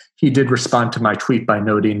he did respond to my tweet by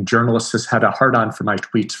noting, journalists has had a hard-on for my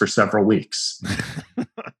tweets for several weeks.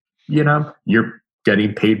 You're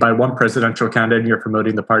getting paid by one presidential candidate and you're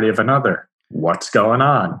promoting the party of another. What's going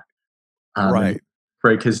on? Right.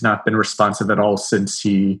 Greg has not been responsive at all since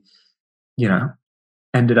he,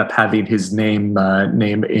 ended up having his name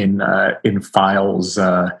in files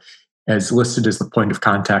as listed as the point of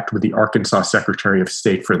contact with the Arkansas Secretary of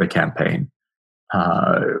State for the campaign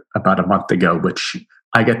about a month ago, which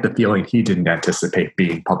I get the feeling he didn't anticipate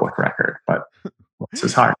being public record, but this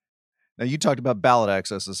is hard. Now, you talked about ballot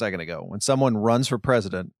access a second ago. When someone runs for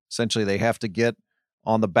president, essentially they have to get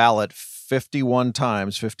on the ballot 51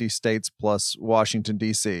 times, 50 states plus Washington,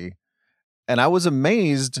 D.C. And I was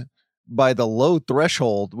amazed by the low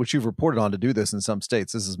threshold, which you've reported on to do this in some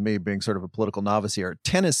states. This is me being sort of a political novice here.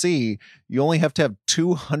 Tennessee, you only have to have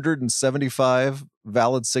 275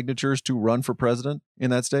 valid signatures to run for president in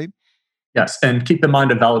that state? Yes, and keep in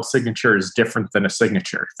mind a valid signature is different than a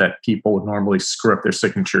signature, that people would normally screw up their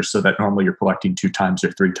signature so that normally you're collecting 2 times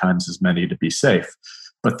or 3 times as many to be safe.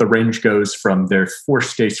 But the range goes from there are 4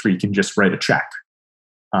 states where you can just write a check.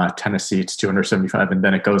 Tennessee, it's 275, and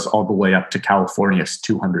then it goes all the way up to California, it's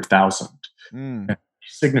 200,000.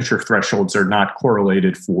 Signature thresholds are not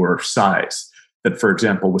correlated for size. That, for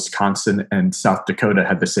example, Wisconsin and South Dakota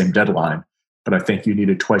had the same deadline, but I think you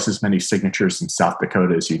needed twice as many signatures in South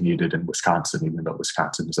Dakota as you needed in Wisconsin, even though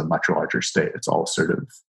Wisconsin is a much larger state. It's all sort of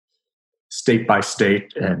state by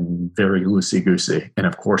state and very loosey-goosey. And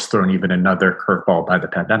of course, thrown even another curveball by the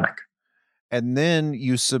pandemic. And then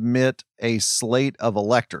you submit a slate of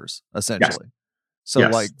electors, essentially. Yes. So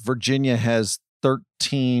like Virginia has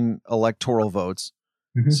 13 electoral votes.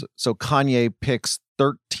 Mm-hmm. So Kanye picks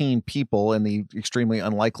 13 people in the extremely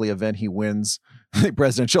unlikely event he wins the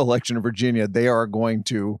presidential election in Virginia. They are going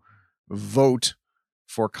to vote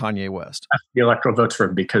for Kanye West. The electoral votes for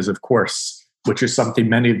him because, of course, which is something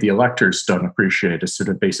many of the electors don't appreciate as sort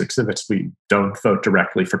of basic civics. We don't vote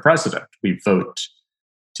directly for president. We vote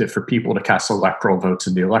for people to cast electoral votes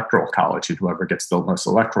in the electoral college, and whoever gets the most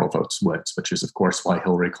electoral votes wins, which is, of course, why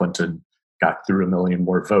Hillary Clinton got through 1 million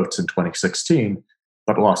more votes in 2016,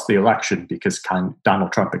 but lost the election because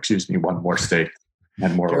Donald Trump, won more states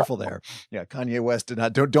and more. Careful there. Yeah, Kanye West did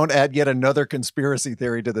not. Don't add yet another conspiracy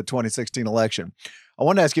theory to the 2016 election. I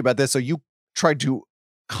want to ask you about this. So you tried to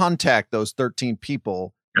contact those 13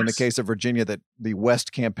 people in the case of Virginia that the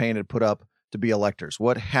West campaign had put up to be electors.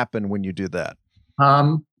 What happened when you did that?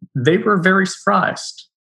 They were very surprised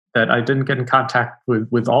that I didn't get in contact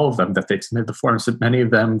with all of them, that they'd submitted the forms. That many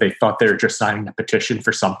of them, they thought they were just signing a petition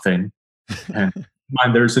for something. And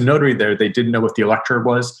there's a notary there. They didn't know what the elector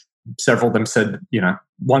was. Several of them said,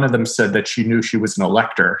 one of them said that she knew she was an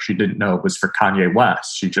elector. She didn't know it was for Kanye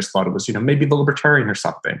West. She just thought it was, maybe the Libertarian or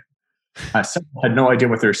something. Several had no idea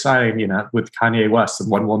what they were signing, with Kanye West.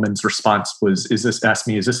 And one woman's response was, is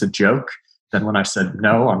this a joke? Then when I said,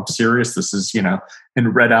 no, I'm serious, this is,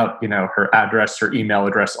 and read out, her address, her email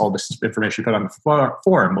address, all this information put on the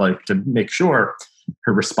forum, like to make sure,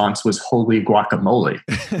 her response was holy guacamole.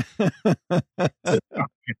 So,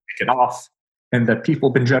 take it off. And that people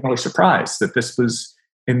have been generally surprised that this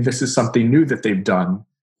is something new that they've done,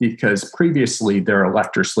 because previously their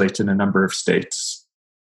elector slates in a number of states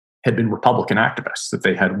had been Republican activists, that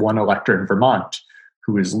they had one elector in Vermont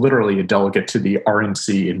who is literally a delegate to the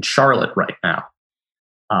RNC in Charlotte right now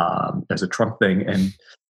as a Trump thing. And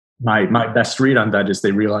My best read on that is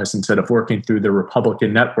they realized instead of working through the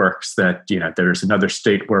Republican networks that, there's another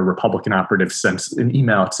state where Republican operatives sent an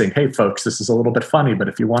email saying, hey, folks, this is a little bit funny, but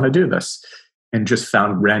if you want to do this, and just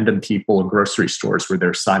found random people in grocery stores where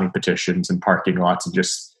they're signing petitions and parking lots and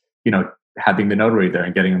just, having the notary there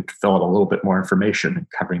and getting them to fill out a little bit more information and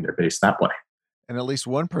covering their base that way. And at least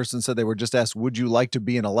one person said they were just asked, would you like to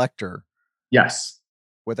be an elector? Yes.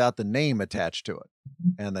 Without the name attached to it.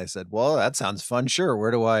 And they said, well, that sounds fun. Sure.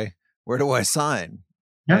 Where do I sign?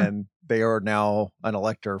 Yeah. And they are now an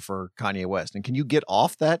elector for Kanye West. And can you get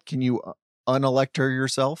off that? Can you unelector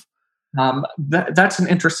yourself? That's an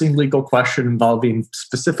interesting legal question involving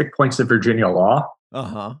specific points of Virginia law.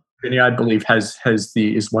 Uh-huh. Virginia, I believe,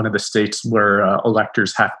 is one of the states where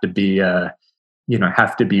electors have to be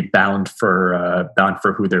bound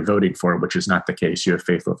for who they're voting for, which is not the case. You have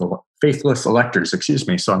faithless electors,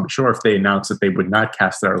 So I'm sure if they announced that they would not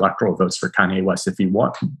cast their electoral votes for Kanye West if he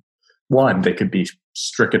won, they could be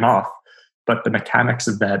stricken off. But the mechanics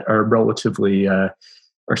of that are relatively are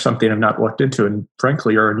something I've not looked into, and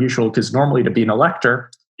frankly are unusual because normally to be an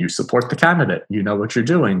elector, you support the candidate. You know what you're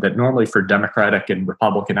doing. That normally for Democratic and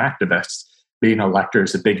Republican activists, being an elector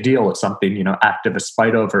is a big deal. It's something, activists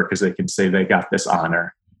fight over because they can say they got this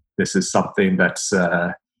honor. This is something that's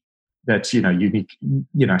unique,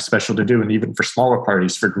 special to do. And even for smaller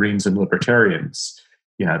parties, for Greens and Libertarians,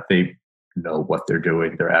 they know what they're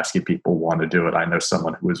doing. They're asking people want to do it. I know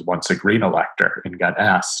someone who was once a Green elector and got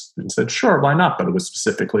asked and said, sure, why not? But it was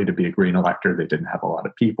specifically to be a Green elector. They didn't have a lot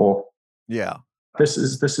of people. Yeah. This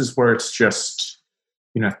is where it's just,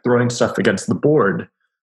 throwing stuff against the board.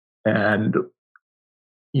 And,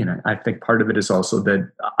 I think part of it is also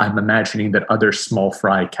that I'm imagining that other small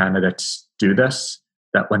fry candidates do this,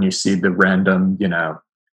 that when you see the random,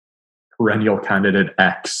 perennial candidate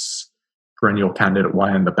X, perennial candidate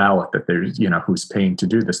Y on the ballot, that there's, who's paying to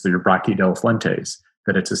do this, they're Rocky De La Fuentes,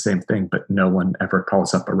 that it's the same thing, but no one ever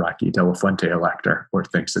calls up a Rocky De La Fuente elector or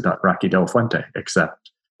thinks about Rocky De La Fuente,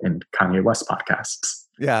 except in Kanye West podcasts.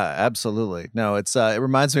 Yeah, absolutely. No, it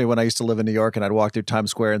reminds me of when I used to live in New York and I'd walk through Times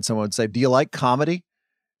Square and someone would say, do you like comedy?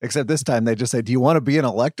 Except this time they just say, do you want to be an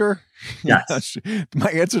elector? Yes. My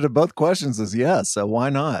answer to both questions is yes. So why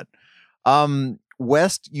not?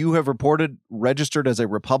 West, you have registered as a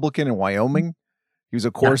Republican in Wyoming. He was,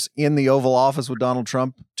 of course, in the Oval Office with Donald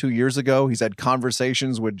Trump 2 years ago. He's had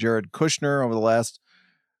conversations with Jared Kushner over the last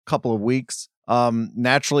couple of weeks.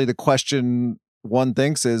 Naturally, the question one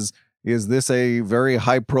thinks is this a very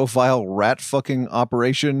high-profile rat-fucking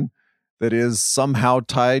operation that is somehow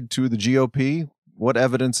tied to the GOP? What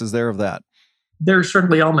evidence is there of that? There are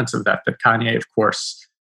certainly elements of that Kanye, of course,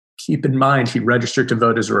 keep in mind, he registered to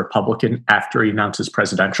vote as a Republican after he announced his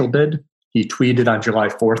presidential bid. He tweeted on July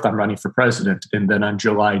 4th, I'm running for president. And then on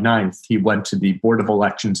July 9th, he went to the Board of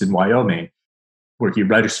Elections in Wyoming, where he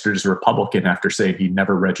registered as a Republican after saying he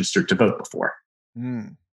never registered to vote before.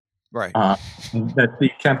 Right. That the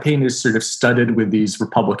campaign is sort of studded with these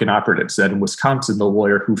Republican operatives. That in Wisconsin, the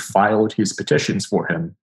lawyer who filed his petitions for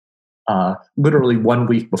him literally 1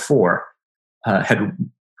 week before had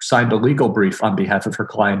signed a legal brief on behalf of her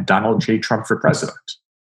client, Donald J. Trump for president.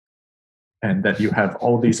 And that you have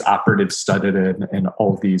all these operatives studded in and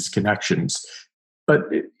all these connections. But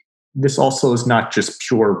this also is not just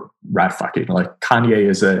pure rat fucking. Like Kanye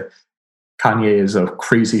is a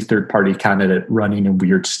crazy third-party candidate running in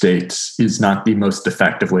weird states is not the most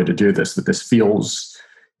effective way to do this. That this feels,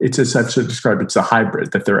 it's as I've sort of described, it's a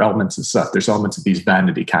hybrid, that there are elements of stuff. There's elements of these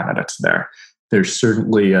vanity candidates there. There's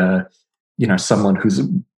certainly someone who's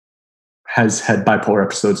has had bipolar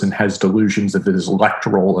episodes and has delusions of his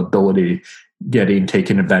electoral ability getting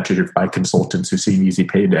taken advantage of by consultants who see an easy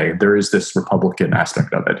payday. There is this Republican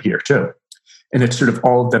aspect of it here too. And it's sort of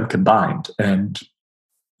all of them combined. And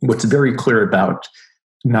what's very clear about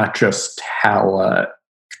not just how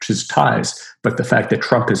his ties, but the fact that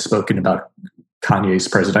Trump has spoken about Kanye's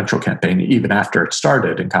presidential campaign even after it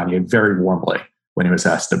started, and Kanye very warmly when he was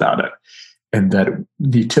asked about it. And that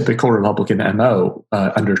the typical Republican MO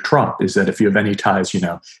under Trump is that if you have any ties,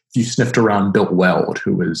 if you sniffed around Bill Weld,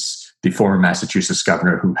 who was the former Massachusetts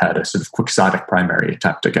governor who had a sort of quixotic primary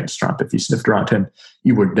attempt against Trump, if you sniffed around him,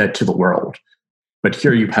 you were dead to the world. But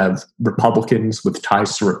here you have Republicans with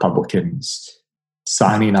ties to Republicans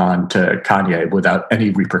signing on to Kanye without any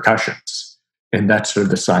repercussions. And that's sort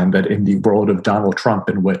of the sign that in the world of Donald Trump,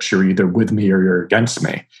 in which you're either with me or you're against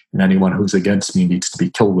me, and anyone who's against me needs to be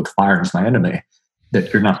killed with fire and is my enemy,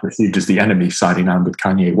 that you're not perceived as the enemy siding on with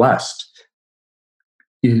Kanye West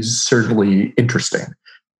is certainly interesting.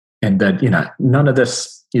 And that, none of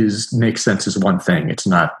this makes sense as one thing. It's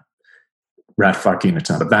not rat fucking. It's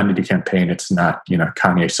not a vanity campaign. It's not,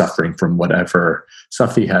 Kanye suffering from whatever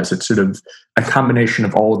stuff he has. It's sort of a combination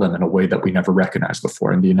of all of them in a way that we never recognized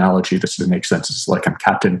before. And the analogy that sort of makes sense is like I'm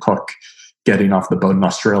Captain Cook getting off the boat in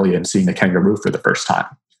Australia and seeing a kangaroo for the first time.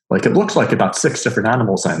 Like it looks like about 6 different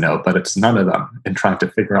animals I know, but it's none of them, and trying to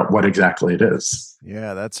figure out what exactly it is.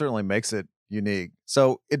 Yeah, that certainly makes it unique.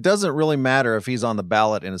 So it doesn't really matter if he's on the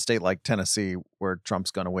ballot in a state like Tennessee, where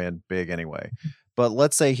Trump's going to win big anyway. But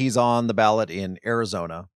let's say he's on the ballot in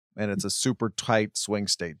Arizona and it's a super tight swing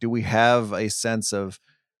state. Do we have a sense of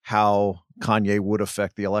how Kanye would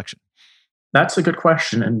affect the election? That's a good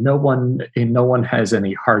question, and no one has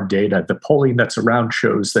any hard data. The polling that's around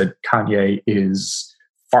shows that Kanye is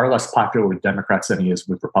far less popular with Democrats than he is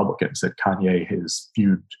with Republicans. That Kanye is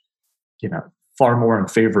viewed, far more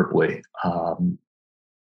unfavorably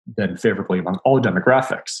than favorably among all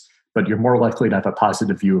demographics. But you're more likely to have a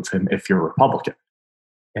positive view of him if you're a Republican,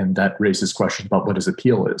 and that raises questions about what his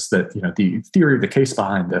appeal is. That the theory of the case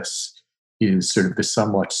behind this is sort of the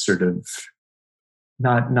somewhat sort of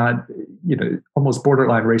not almost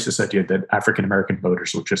borderline racist idea that African American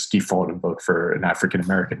voters will just default and vote for an African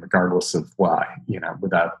American regardless of why,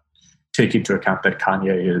 without taking into account that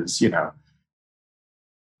Kanye is,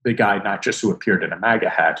 the guy not just who appeared in a MAGA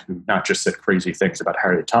hat, who not just said crazy things about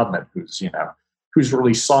Harriet Tubman, who's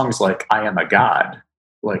released songs like "I Am a God."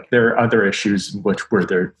 Like there are other issues in which were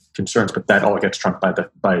there concerns, but that all gets trumped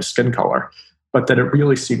by his skin color. But that it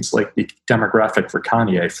really seems like the demographic for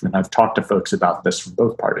Kanye, and I've talked to folks about this from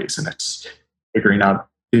both parties, and it's figuring out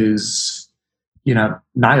is,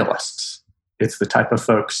 nihilists. It's the type of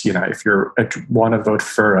folks, if you want to vote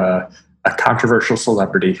for a controversial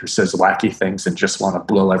celebrity who says wacky things and just want to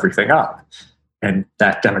blow everything up. And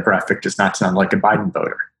that demographic does not sound like a Biden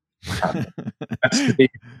voter.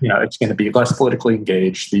 It's going to be less politically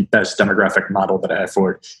engaged. The best demographic model that I have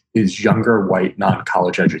for it is younger, white,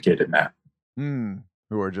 non-college educated men.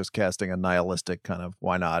 Who are just casting a nihilistic kind of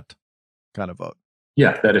why not kind of vote.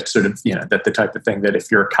 Yeah, that it's sort of, that the type of thing that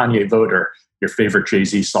if you're a Kanye voter, your favorite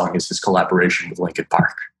Jay-Z song is his collaboration with Linkin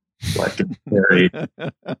Park. Like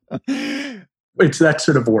it's that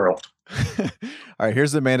sort of world. All right,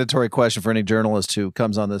 here's the mandatory question for any journalist who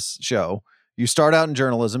comes on this show. You start out in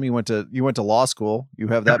journalism, you went to law school, you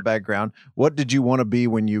have that background. What did you want to be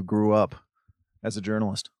when you grew up as a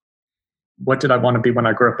journalist? What did I want to be when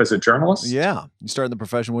I grew up as a journalist? Yeah. You started in the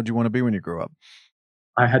profession. What did you want to be when you grew up?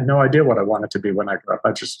 I had no idea what I wanted to be when I grew up.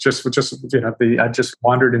 I just I just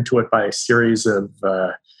wandered into it by a series of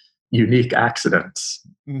unique accidents.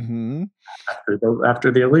 Mm-hmm.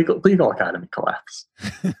 After the legal academy collapse.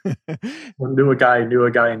 Knew a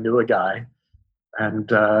guy.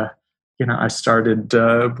 And, I started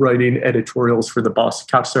writing editorials for the Boston,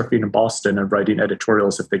 Couchsurfing in Boston, and writing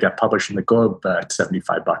editorials if they get published in the Globe at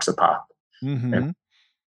 $75 a pop. Mm-hmm. And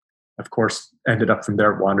of course, ended up from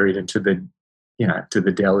there wandering into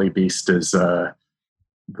the Daily Beast as a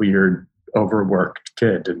weird, overworked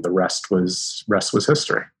kid, and the rest was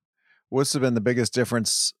history. What's been the biggest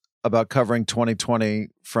difference about covering 2020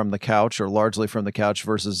 from the couch, or largely from the couch,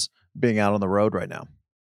 versus being out on the road right now?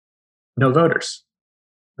 No voters.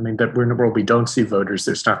 I mean, that we're in a world we don't see voters.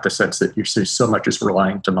 There's not the sense that you're so much as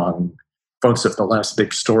reliant among phone stuff. The last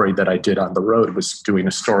big story that I did on the road was doing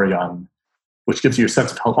a story on, which gives you a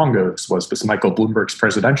sense of how long ago this was Michael Bloomberg's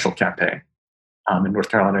presidential campaign in North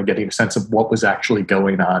Carolina, getting a sense of what was actually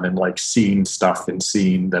going on, and like seeing stuff and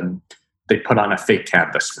seeing them. They put on a fake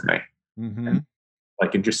canvas for me. Mm-hmm.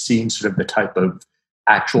 And just seeing sort of the type of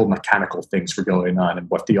actual mechanical things were going on and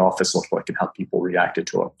what the office looked like and how people reacted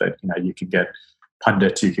to it. That, you can get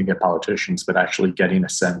pundits, you can get politicians, but actually getting a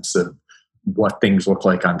sense of what things look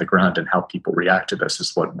like on the ground and how people react to this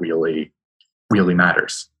is what really, really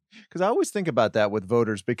matters. Because I always think about that with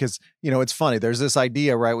voters, because, it's funny. There's this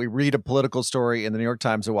idea, right? We read a political story in the New York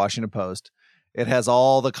Times or Washington Post. It has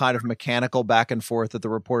all the kind of mechanical back and forth that the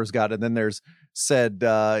reporters got. And then there's said,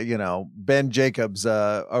 Ben Jacobs,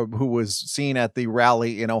 who was seen at the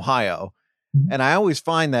rally in Ohio. And I always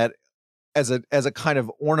find that as a kind of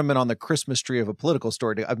ornament on the Christmas tree of a political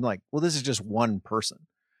story. I'm like, well, this is just one person.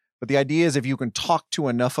 But the idea is if you can talk to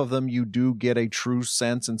enough of them, you do get a true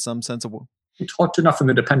sense in some sense of. You talk to enough, and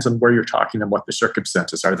it depends on where you're talking and what the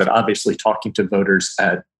circumstances are. That obviously talking to voters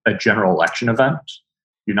at a general election event,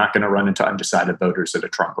 you're not going to run into undecided voters at a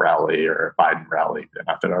Trump rally or a Biden rally.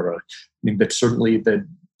 Not that I mean, but certainly the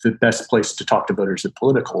best place to talk to voters at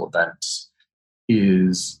political events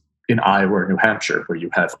is in Iowa or New Hampshire, where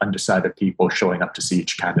you have undecided people showing up to see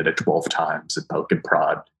each candidate 12 times and poke and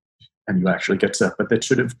prod, and you actually get stuff. But that's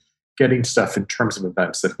sort of getting stuff in terms of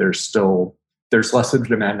events that there's less of a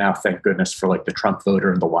demand now, thank goodness, for like the Trump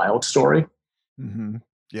voter and the wild story. Mm-hmm.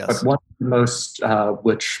 Yes. But one of the most,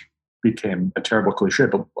 which became a terrible cliche,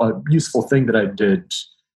 but a useful thing that I did,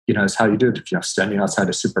 is how you do it. Standing outside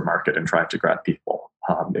a supermarket and trying to grab people.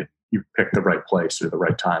 If you pick the right place or the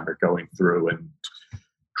right time, or going through and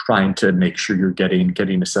trying to make sure you're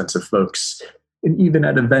getting a sense of folks. And even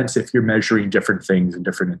at events, if you're measuring different things and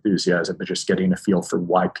different enthusiasm, but just getting a feel for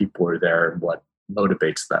why people are there and what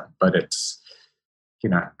motivates them. But it's,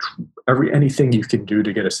 anything you can do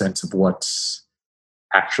to get a sense of what's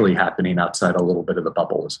actually happening outside a little bit of the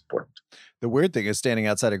bubble is important. The weird thing is, standing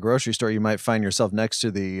outside a grocery store, you might find yourself next to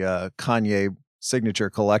the Kanye signature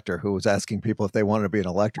collector who was asking people if they wanted to be an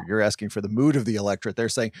electorate. You're asking for the mood of the electorate. They're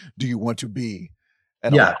saying, do you want to be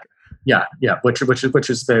an electorate? Yeah. Which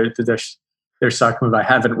is their sock move. I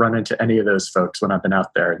haven't run into any of those folks when I've been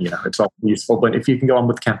out there, and it's all useful. But if you can go on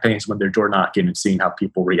with campaigns when they're door knocking and seeing how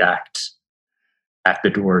people react at the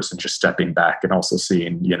doors and just stepping back, and also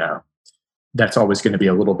seeing, that's always going to be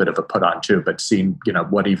a little bit of a put on too, but seeing,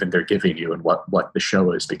 what even they're giving you and what the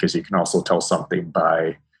show is, because you can also tell something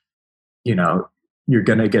by, you're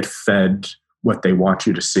going to get fed what they want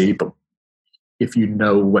you to see, but if you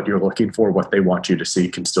know what you're looking for, what they want you to see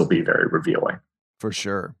can still be very revealing. For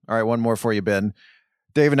sure. All right, one more for you, Ben.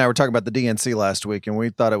 Dave and I were talking about the DNC last week, and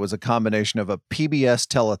we thought it was a combination of a PBS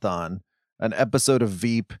telethon, an episode of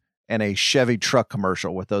Veep, and a Chevy truck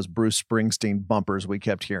commercial with those Bruce Springsteen bumpers we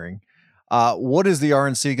kept hearing. What is the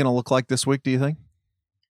RNC going to look like this week, do you think?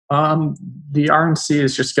 The RNC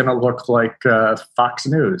is just going to look like Fox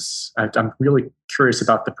News. I'm really curious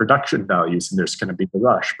about the production values, and there's going to be the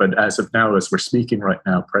rush. But as of now, as we're speaking right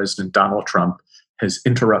now, President Donald Trump has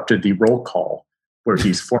interrupted the roll call where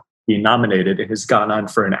he's formally nominated, and has gone on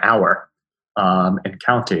for an hour and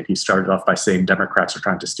counted. He started off by saying Democrats are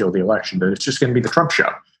trying to steal the election, but it's just going to be the Trump show.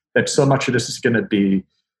 That so much of this is going to be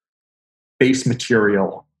base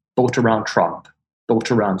material built around Trump,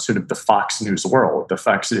 built around sort of the Fox News world. The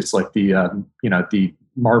fact that it's like the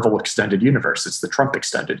Marvel extended universe. It's the Trump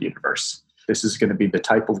extended universe. This is going to be the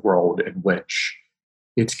type of world in which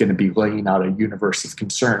it's going to be laying out a universe of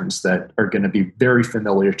concerns that are going to be very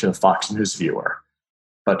familiar to the Fox News viewer,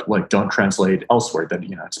 but don't translate elsewhere. That,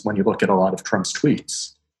 it's when you look at a lot of Trump's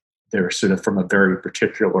tweets, they're sort of from a very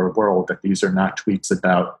particular world, that these are not tweets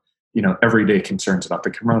about, everyday concerns about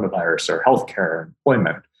the coronavirus or healthcare or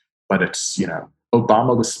employment, but it's,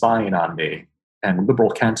 Obama was spying on me and liberal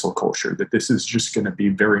cancel culture, that this is just going to be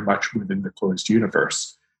very much within the closed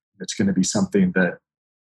universe. It's going to be something that,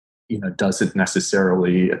 doesn't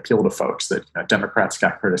necessarily appeal to folks. That Democrats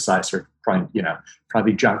got criticized for trying,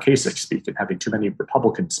 probably John Kasich speak and having too many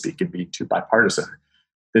Republicans speak and being too bipartisan.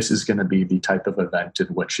 This is going to be the type of event in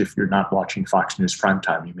which, if you're not watching Fox News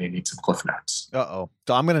primetime, you may need some Cliff Notes. So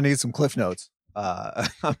I'm going to need some Cliff Notes. I'm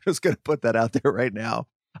just going to put that out there right now.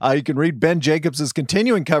 You can read Ben Jacobs'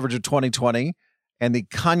 continuing coverage of 2020 and the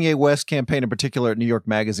Kanye West campaign in particular at New York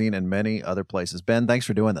Magazine and many other places. Ben, thanks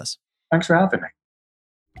for doing this. Thanks for having me.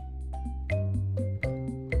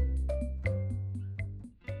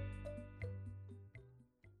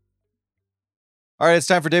 All right, it's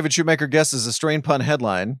time for David Shoemaker guesses a strain pun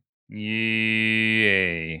headline.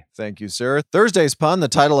 Yay. Thank you, sir. Thursday's pun, the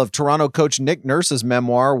title of Toronto coach Nick Nurse's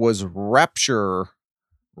memoir, was Rapture.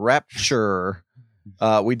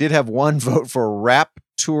 We did have one vote for Rap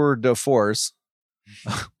Tour de Force,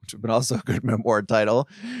 which would been also a good memoir title.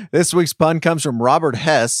 This week's pun comes from Robert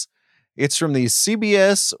Hess. It's from the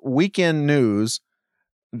CBS Weekend News.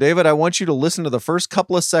 David, I want you to listen to the first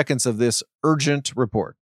couple of seconds of this urgent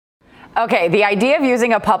report. Okay, the idea of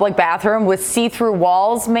using a public bathroom with see-through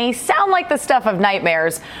walls may sound like the stuff of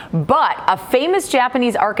nightmares, but a famous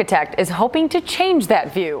Japanese architect is hoping to change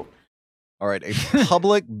that view. All right, a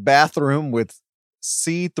public bathroom with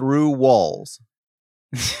see-through walls.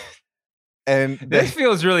 And this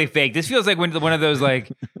feels really fake. This feels like one of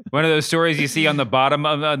those stories you see on the bottom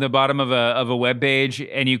of a web page,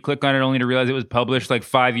 and you click on it only to realize it was published like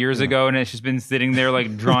 5 years ago, and it's just been sitting there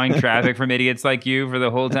like drawing traffic from idiots like you for the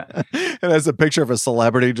whole time. And that's a picture of a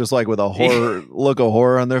celebrity just like with a horror look of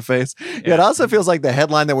horror on their face. Yeah, it also feels like the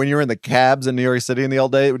headline that when you were in the cabs in New York City in the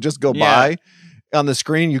old day, it would just go by on the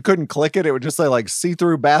screen. You couldn't click it. It would just say like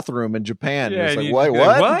see-through bathroom in Japan. Yeah, it's like,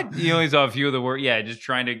 what? You only saw a few of the words. Yeah, just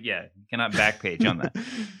trying to, cannot back page on that.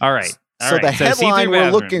 All right. So the headline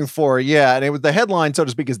we're looking for, and it was the headline, so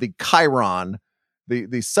to speak, is the Chiron,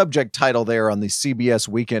 the subject title there on the CBS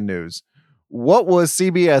Weekend News. What was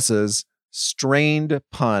CBS's strained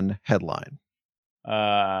pun headline?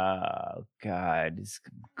 God, just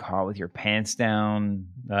call with your pants down.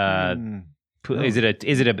 Is it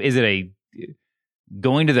a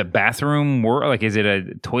going to the bathroom? Like, is it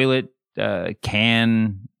a toilet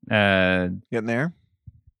can? Getting there.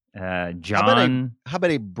 John. How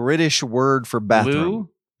about a British word for bathroom?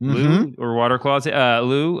 Lou or water closet.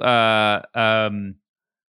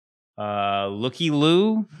 Looky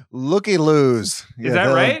Lou. Looky loos. Is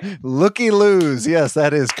that right? Looky loos. Yes,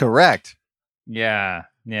 that is correct. Yeah.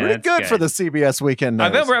 Pretty good for the CBS Weekend News.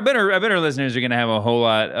 I bet our listeners are going to have a whole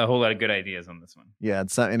lot of good ideas on this one. Yeah,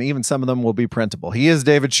 and even some of them will be printable. He is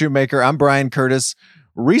David Shoemaker. I'm Brian Curtis.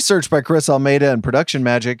 Research by Chris Almeida and production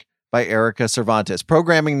magic by Erica Cervantes.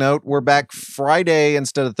 Programming note, we're back Friday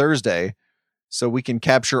instead of Thursday, so we can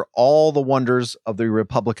capture all the wonders of the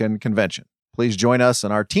Republican convention. Please join us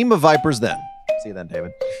and our team of Vipers then. See you then,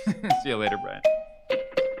 David. See you later, Brian.